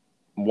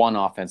 1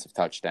 offensive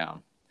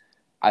touchdown.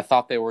 I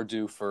thought they were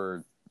due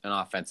for an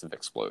offensive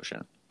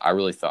explosion. I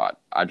really thought.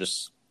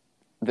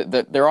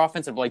 Their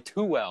offense had played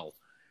too well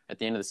at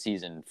the end of the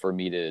season for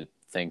me to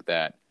think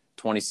that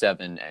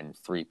 27 and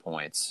 3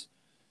 points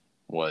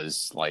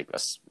was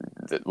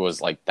that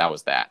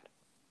was that.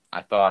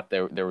 I thought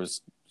there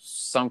was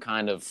some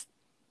kind of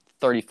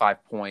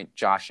 35-point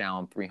Josh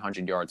Allen,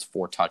 300 yards,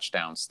 4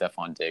 touchdowns,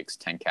 Stephon Diggs,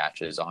 10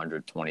 catches,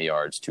 120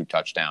 yards, 2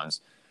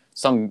 touchdowns,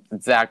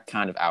 that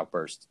kind of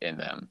outburst in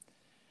them.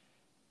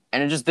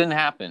 And it just didn't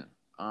happen.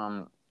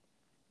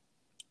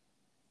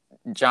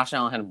 Josh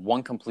Allen had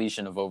 1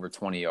 completion of over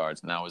 20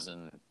 yards, and that was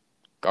in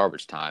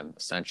garbage time,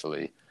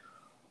 essentially.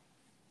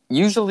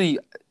 Usually,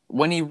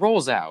 when he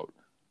rolls out,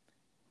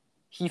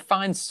 he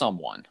finds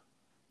someone,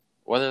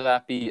 whether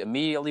that be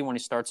immediately when he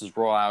starts his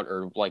rollout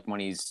or like when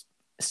he's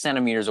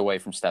centimeters away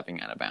from stepping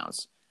out of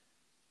bounds.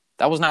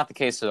 That was not the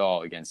case at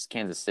all against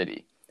Kansas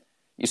City.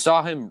 You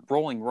saw him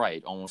rolling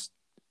right almost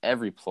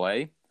every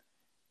play,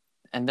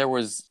 and there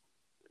was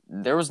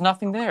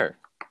nothing there.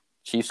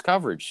 Chiefs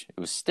coverage, it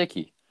was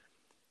sticky.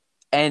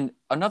 And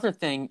another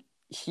thing,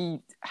 he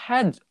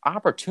had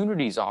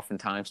opportunities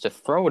oftentimes to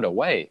throw it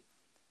away,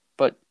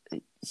 but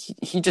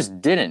he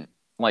just didn't.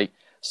 Like,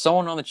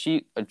 someone on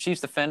the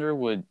Chiefs defender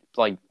would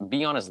like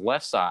be on his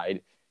left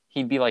side,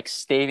 he'd be like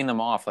staving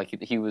them off like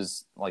he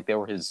was like they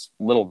were his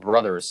little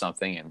brother or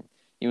something, and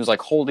he was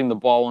like holding the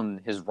ball in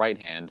his right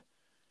hand,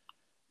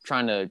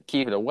 trying to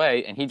keep it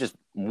away, and he just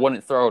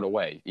wouldn't throw it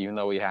away, even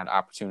though he had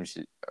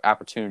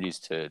opportunities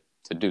to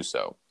do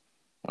so,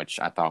 which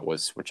I thought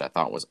was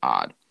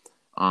odd.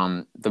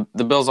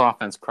 The Bills'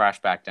 offense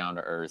crashed back down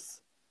to earth.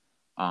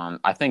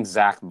 I think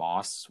Zach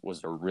Moss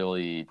was a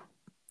really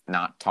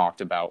not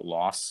talked about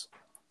loss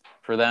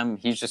for them.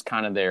 He's just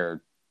kind of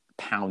there,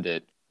 pound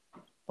it,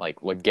 like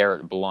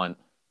Garrett Blunt,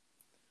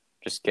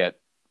 just get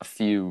a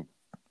few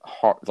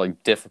hard,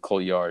 like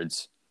difficult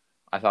yards.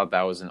 I thought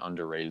that was an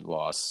underrated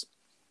loss.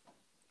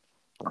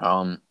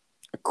 A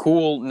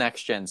cool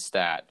next gen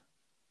stat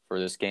for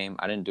this game.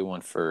 I didn't do one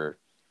for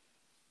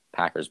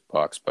Packers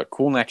Bucks, but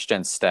cool next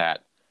gen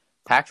stat.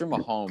 Patrick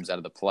Mahomes out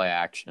of the play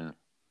action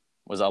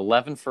was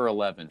 11 for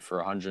 11 for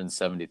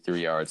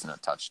 173 yards and a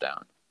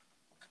touchdown.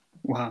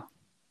 Wow.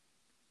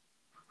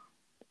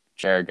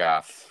 Jared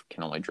Goff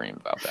can only dream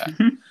about that.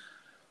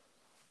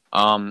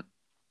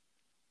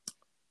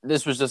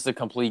 This was just a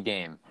complete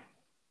game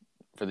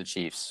for the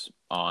Chiefs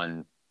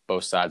on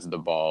both sides of the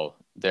ball.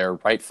 They're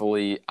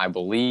rightfully, I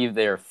believe,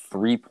 they're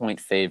 3-point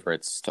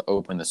favorites to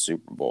open the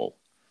Super Bowl.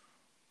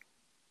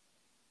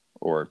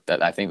 Or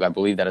that I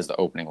believe that is the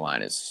opening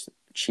line is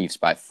Chiefs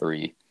by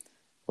 3,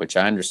 which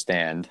I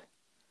understand.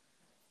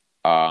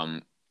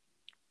 Actually,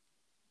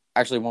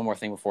 one more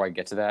thing before I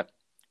get to that.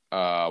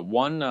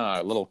 One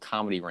little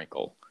comedy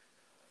wrinkle.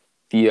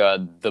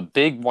 The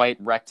big white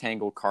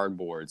rectangle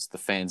cardboards the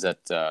fans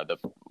at the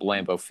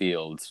Lambeau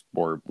Field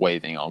were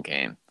waving all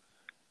game.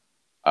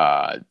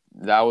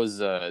 That was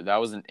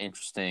an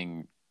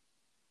interesting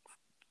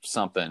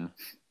something.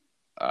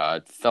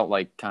 It felt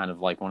like kind of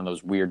like one of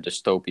those weird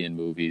dystopian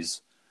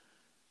movies.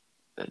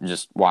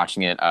 Just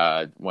watching it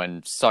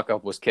when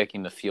Suckup was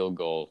kicking the field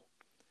goal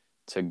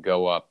to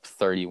go up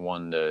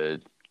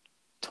 31-23.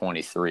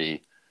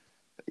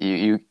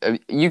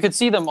 You could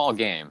see them all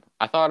game.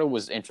 I thought it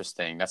was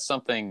interesting. That's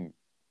something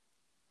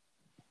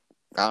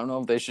I don't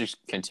know if they should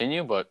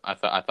continue, but I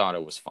thought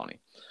it was funny.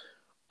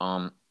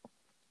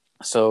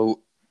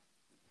 So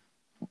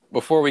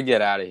before we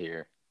get out of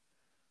here,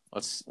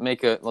 let's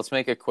make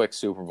a quick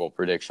Super Bowl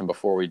prediction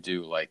before we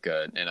do like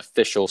an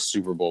official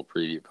Super Bowl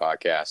preview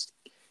podcast.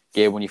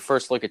 Gabe, when you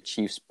first look at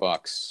Chiefs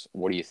Bucks,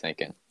 what are you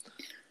thinking?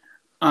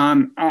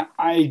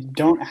 I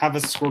don't have a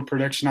score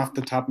prediction off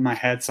the top of my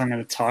head, so I'm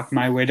going to talk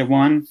my way to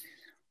one.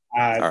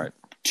 All right.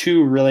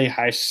 Two really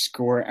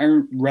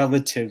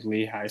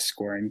relatively high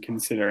scoring,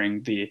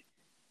 considering the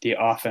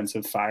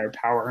offensive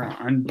firepower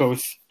in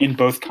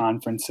both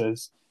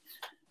conferences.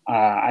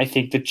 I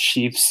think the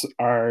Chiefs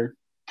are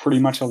pretty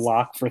much a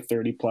lock for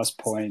 30-plus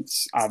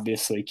points.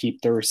 Obviously,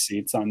 keep the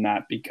receipts on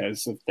that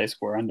because if they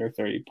score under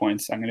 30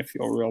 points, I'm going to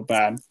feel real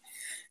bad.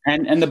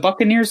 And the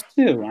Buccaneers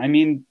too. I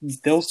mean,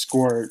 they'll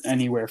score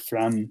anywhere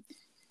from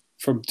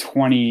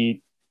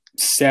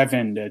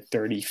 27 to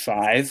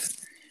 35.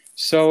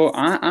 So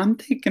I'm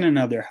taking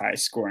another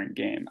high-scoring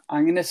game.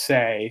 I'm going to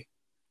say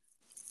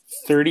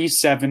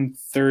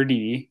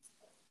 37-30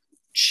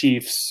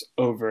 Chiefs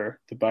over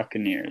the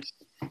Buccaneers.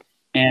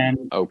 And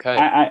okay.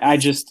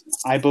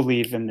 I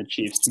believe in the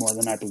Chiefs more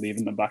than I believe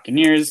in the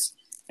Buccaneers,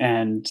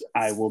 and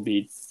I will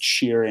be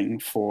cheering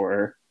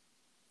for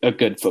a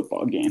good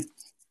football game.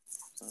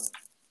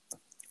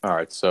 All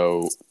right,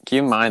 so keep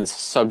in mind, it's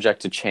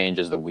subject to change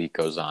as the week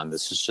goes on.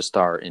 This is just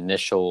our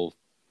initial,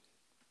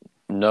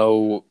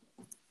 not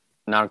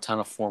a ton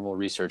of formal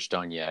research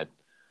done yet,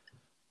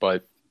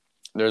 but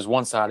there's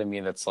one side of me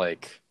that's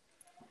like,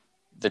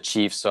 the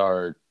Chiefs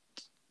are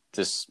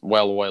this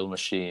well-oiled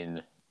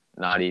machine,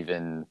 not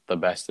even the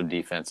best of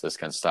defenses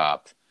can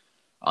stop.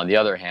 On the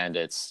other hand,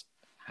 it's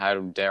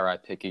how dare I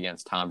pick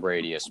against Tom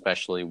Brady,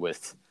 especially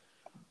with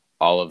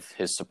all of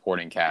his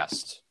supporting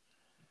cast.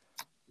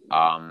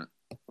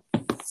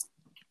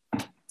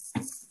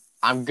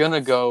 I'm going to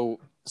go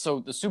 –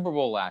 so the Super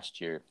Bowl last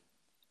year,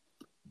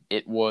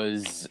 it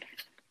was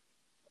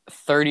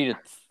the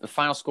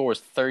final score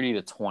was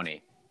 30-20.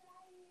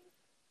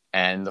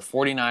 And the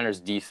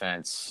 49ers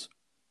defense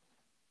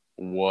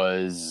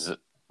was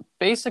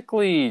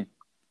basically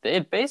 – they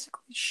had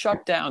basically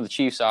shut down the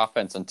Chiefs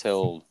offense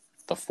until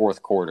the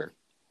fourth quarter.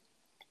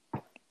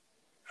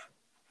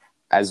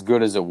 As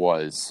good as it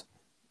was.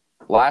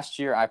 Last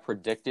year, I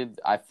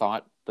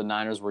thought the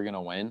Niners were going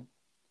to win.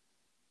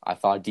 I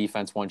thought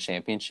defense won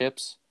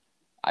championships.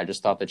 I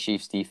just thought the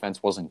Chiefs'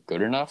 defense wasn't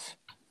good enough.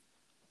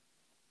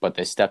 But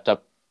they stepped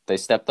up.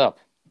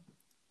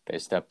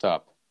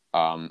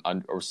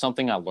 Or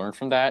something I learned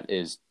from that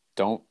is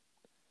don't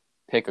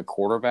pick a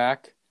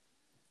quarterback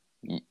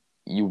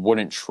you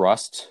wouldn't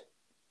trust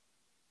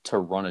to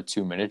run a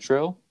 2-minute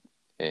drill.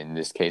 In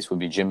this case, would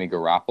be Jimmy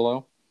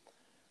Garoppolo.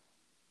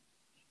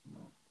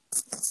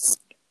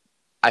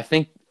 I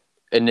think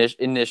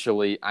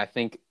initially,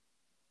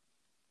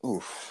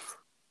 oof,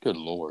 good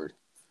Lord.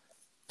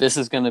 This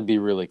is going to be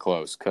really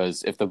close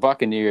because if the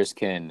Buccaneers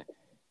can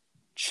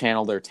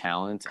channel their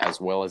talent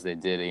as well as they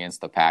did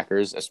against the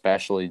Packers,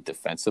 especially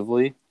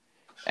defensively,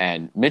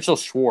 and Mitchell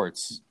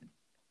Schwartz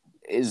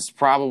is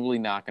probably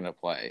not going to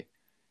play.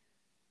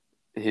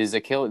 His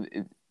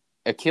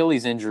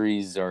Achilles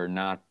injuries are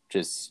not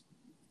just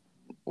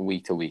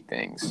week-to-week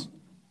things.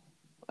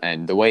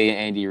 And the way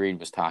Andy Reid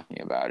was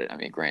talking about it, I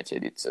mean,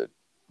 granted, it's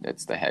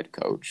the head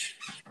coach.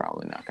 He's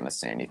probably not going to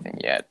say anything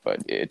yet, but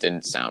it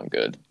didn't sound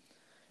good.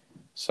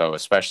 So,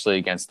 especially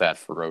against that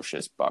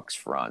ferocious Bucs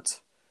front,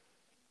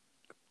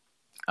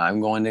 I'm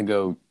going to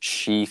go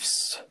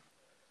Chiefs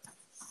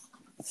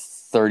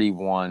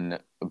 31,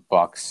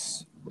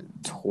 Bucs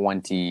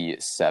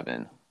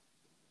 27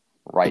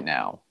 right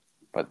now.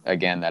 But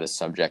again, that is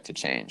subject to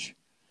change.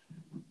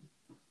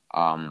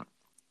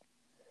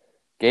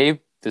 Gabe,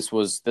 this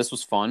was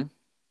fun.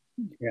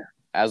 Yeah.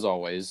 As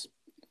always.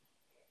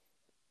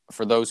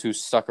 For those who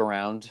stuck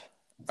around,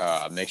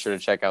 make sure to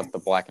check out the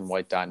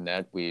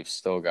blackandwhite.net. We've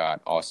still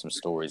got awesome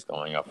stories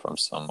going up from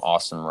some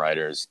awesome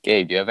writers.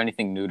 Gabe, do you have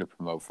anything new to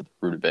promote for the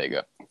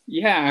Rutabaga?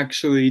 Yeah,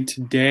 actually,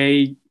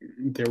 today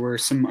there were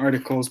some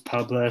articles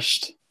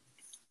published.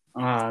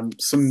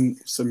 Some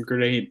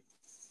great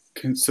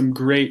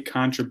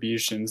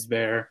contributions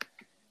there.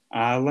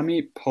 Let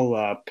me pull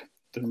up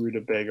the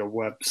Rutabaga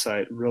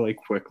website really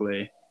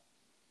quickly.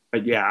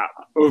 But yeah,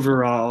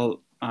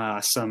 overall,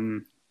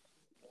 some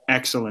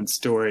excellent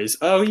stories.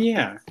 Oh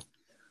yeah,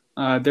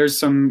 there's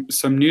some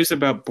news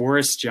about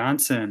Boris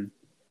Johnson.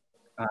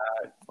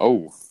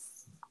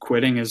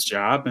 Quitting his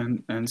job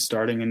and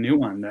starting a new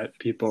one that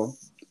people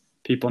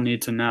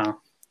need to know.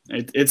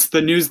 It's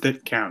the news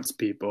that counts,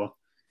 people.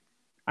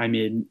 I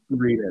mean,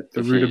 read it.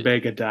 The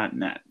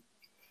Rutabaga.net.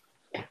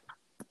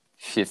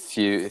 If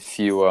you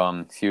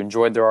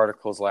enjoyed their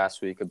articles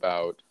last week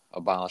about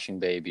abolishing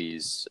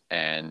babies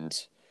and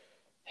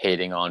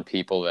hating on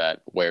people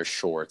that wear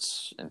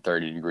shorts in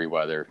 30-degree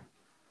weather,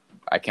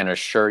 I can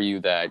assure you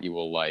that you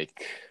will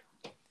like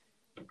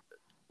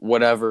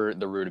whatever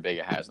the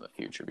Rutabaga has in the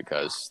future,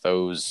 because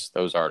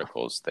those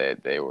articles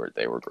they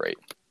were great.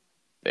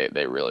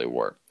 They really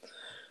were.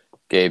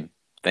 Gabe,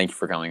 thank you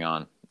for coming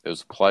on. It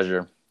was a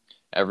pleasure.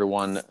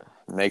 Everyone,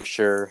 make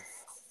sure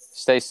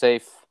stay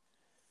safe.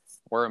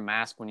 Wear a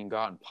mask when you go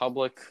out in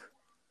public.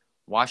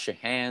 Wash your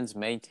hands.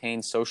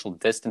 Maintain social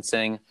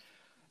distancing.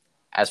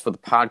 As for the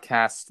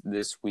podcast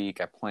this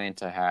week, I plan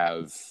to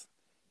have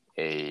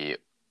a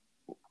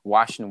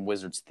Washington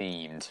Wizards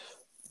themed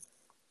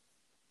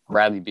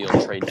Bradley Beal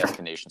Trade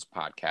Destinations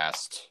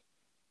podcast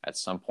at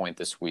some point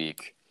this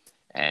week.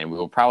 And we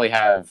will probably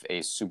have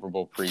a Super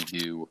Bowl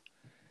preview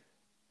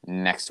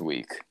next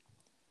week.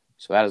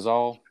 So that is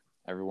all.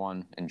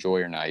 Everyone, enjoy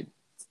your night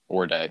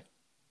or day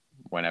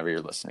whenever you're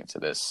listening to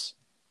this.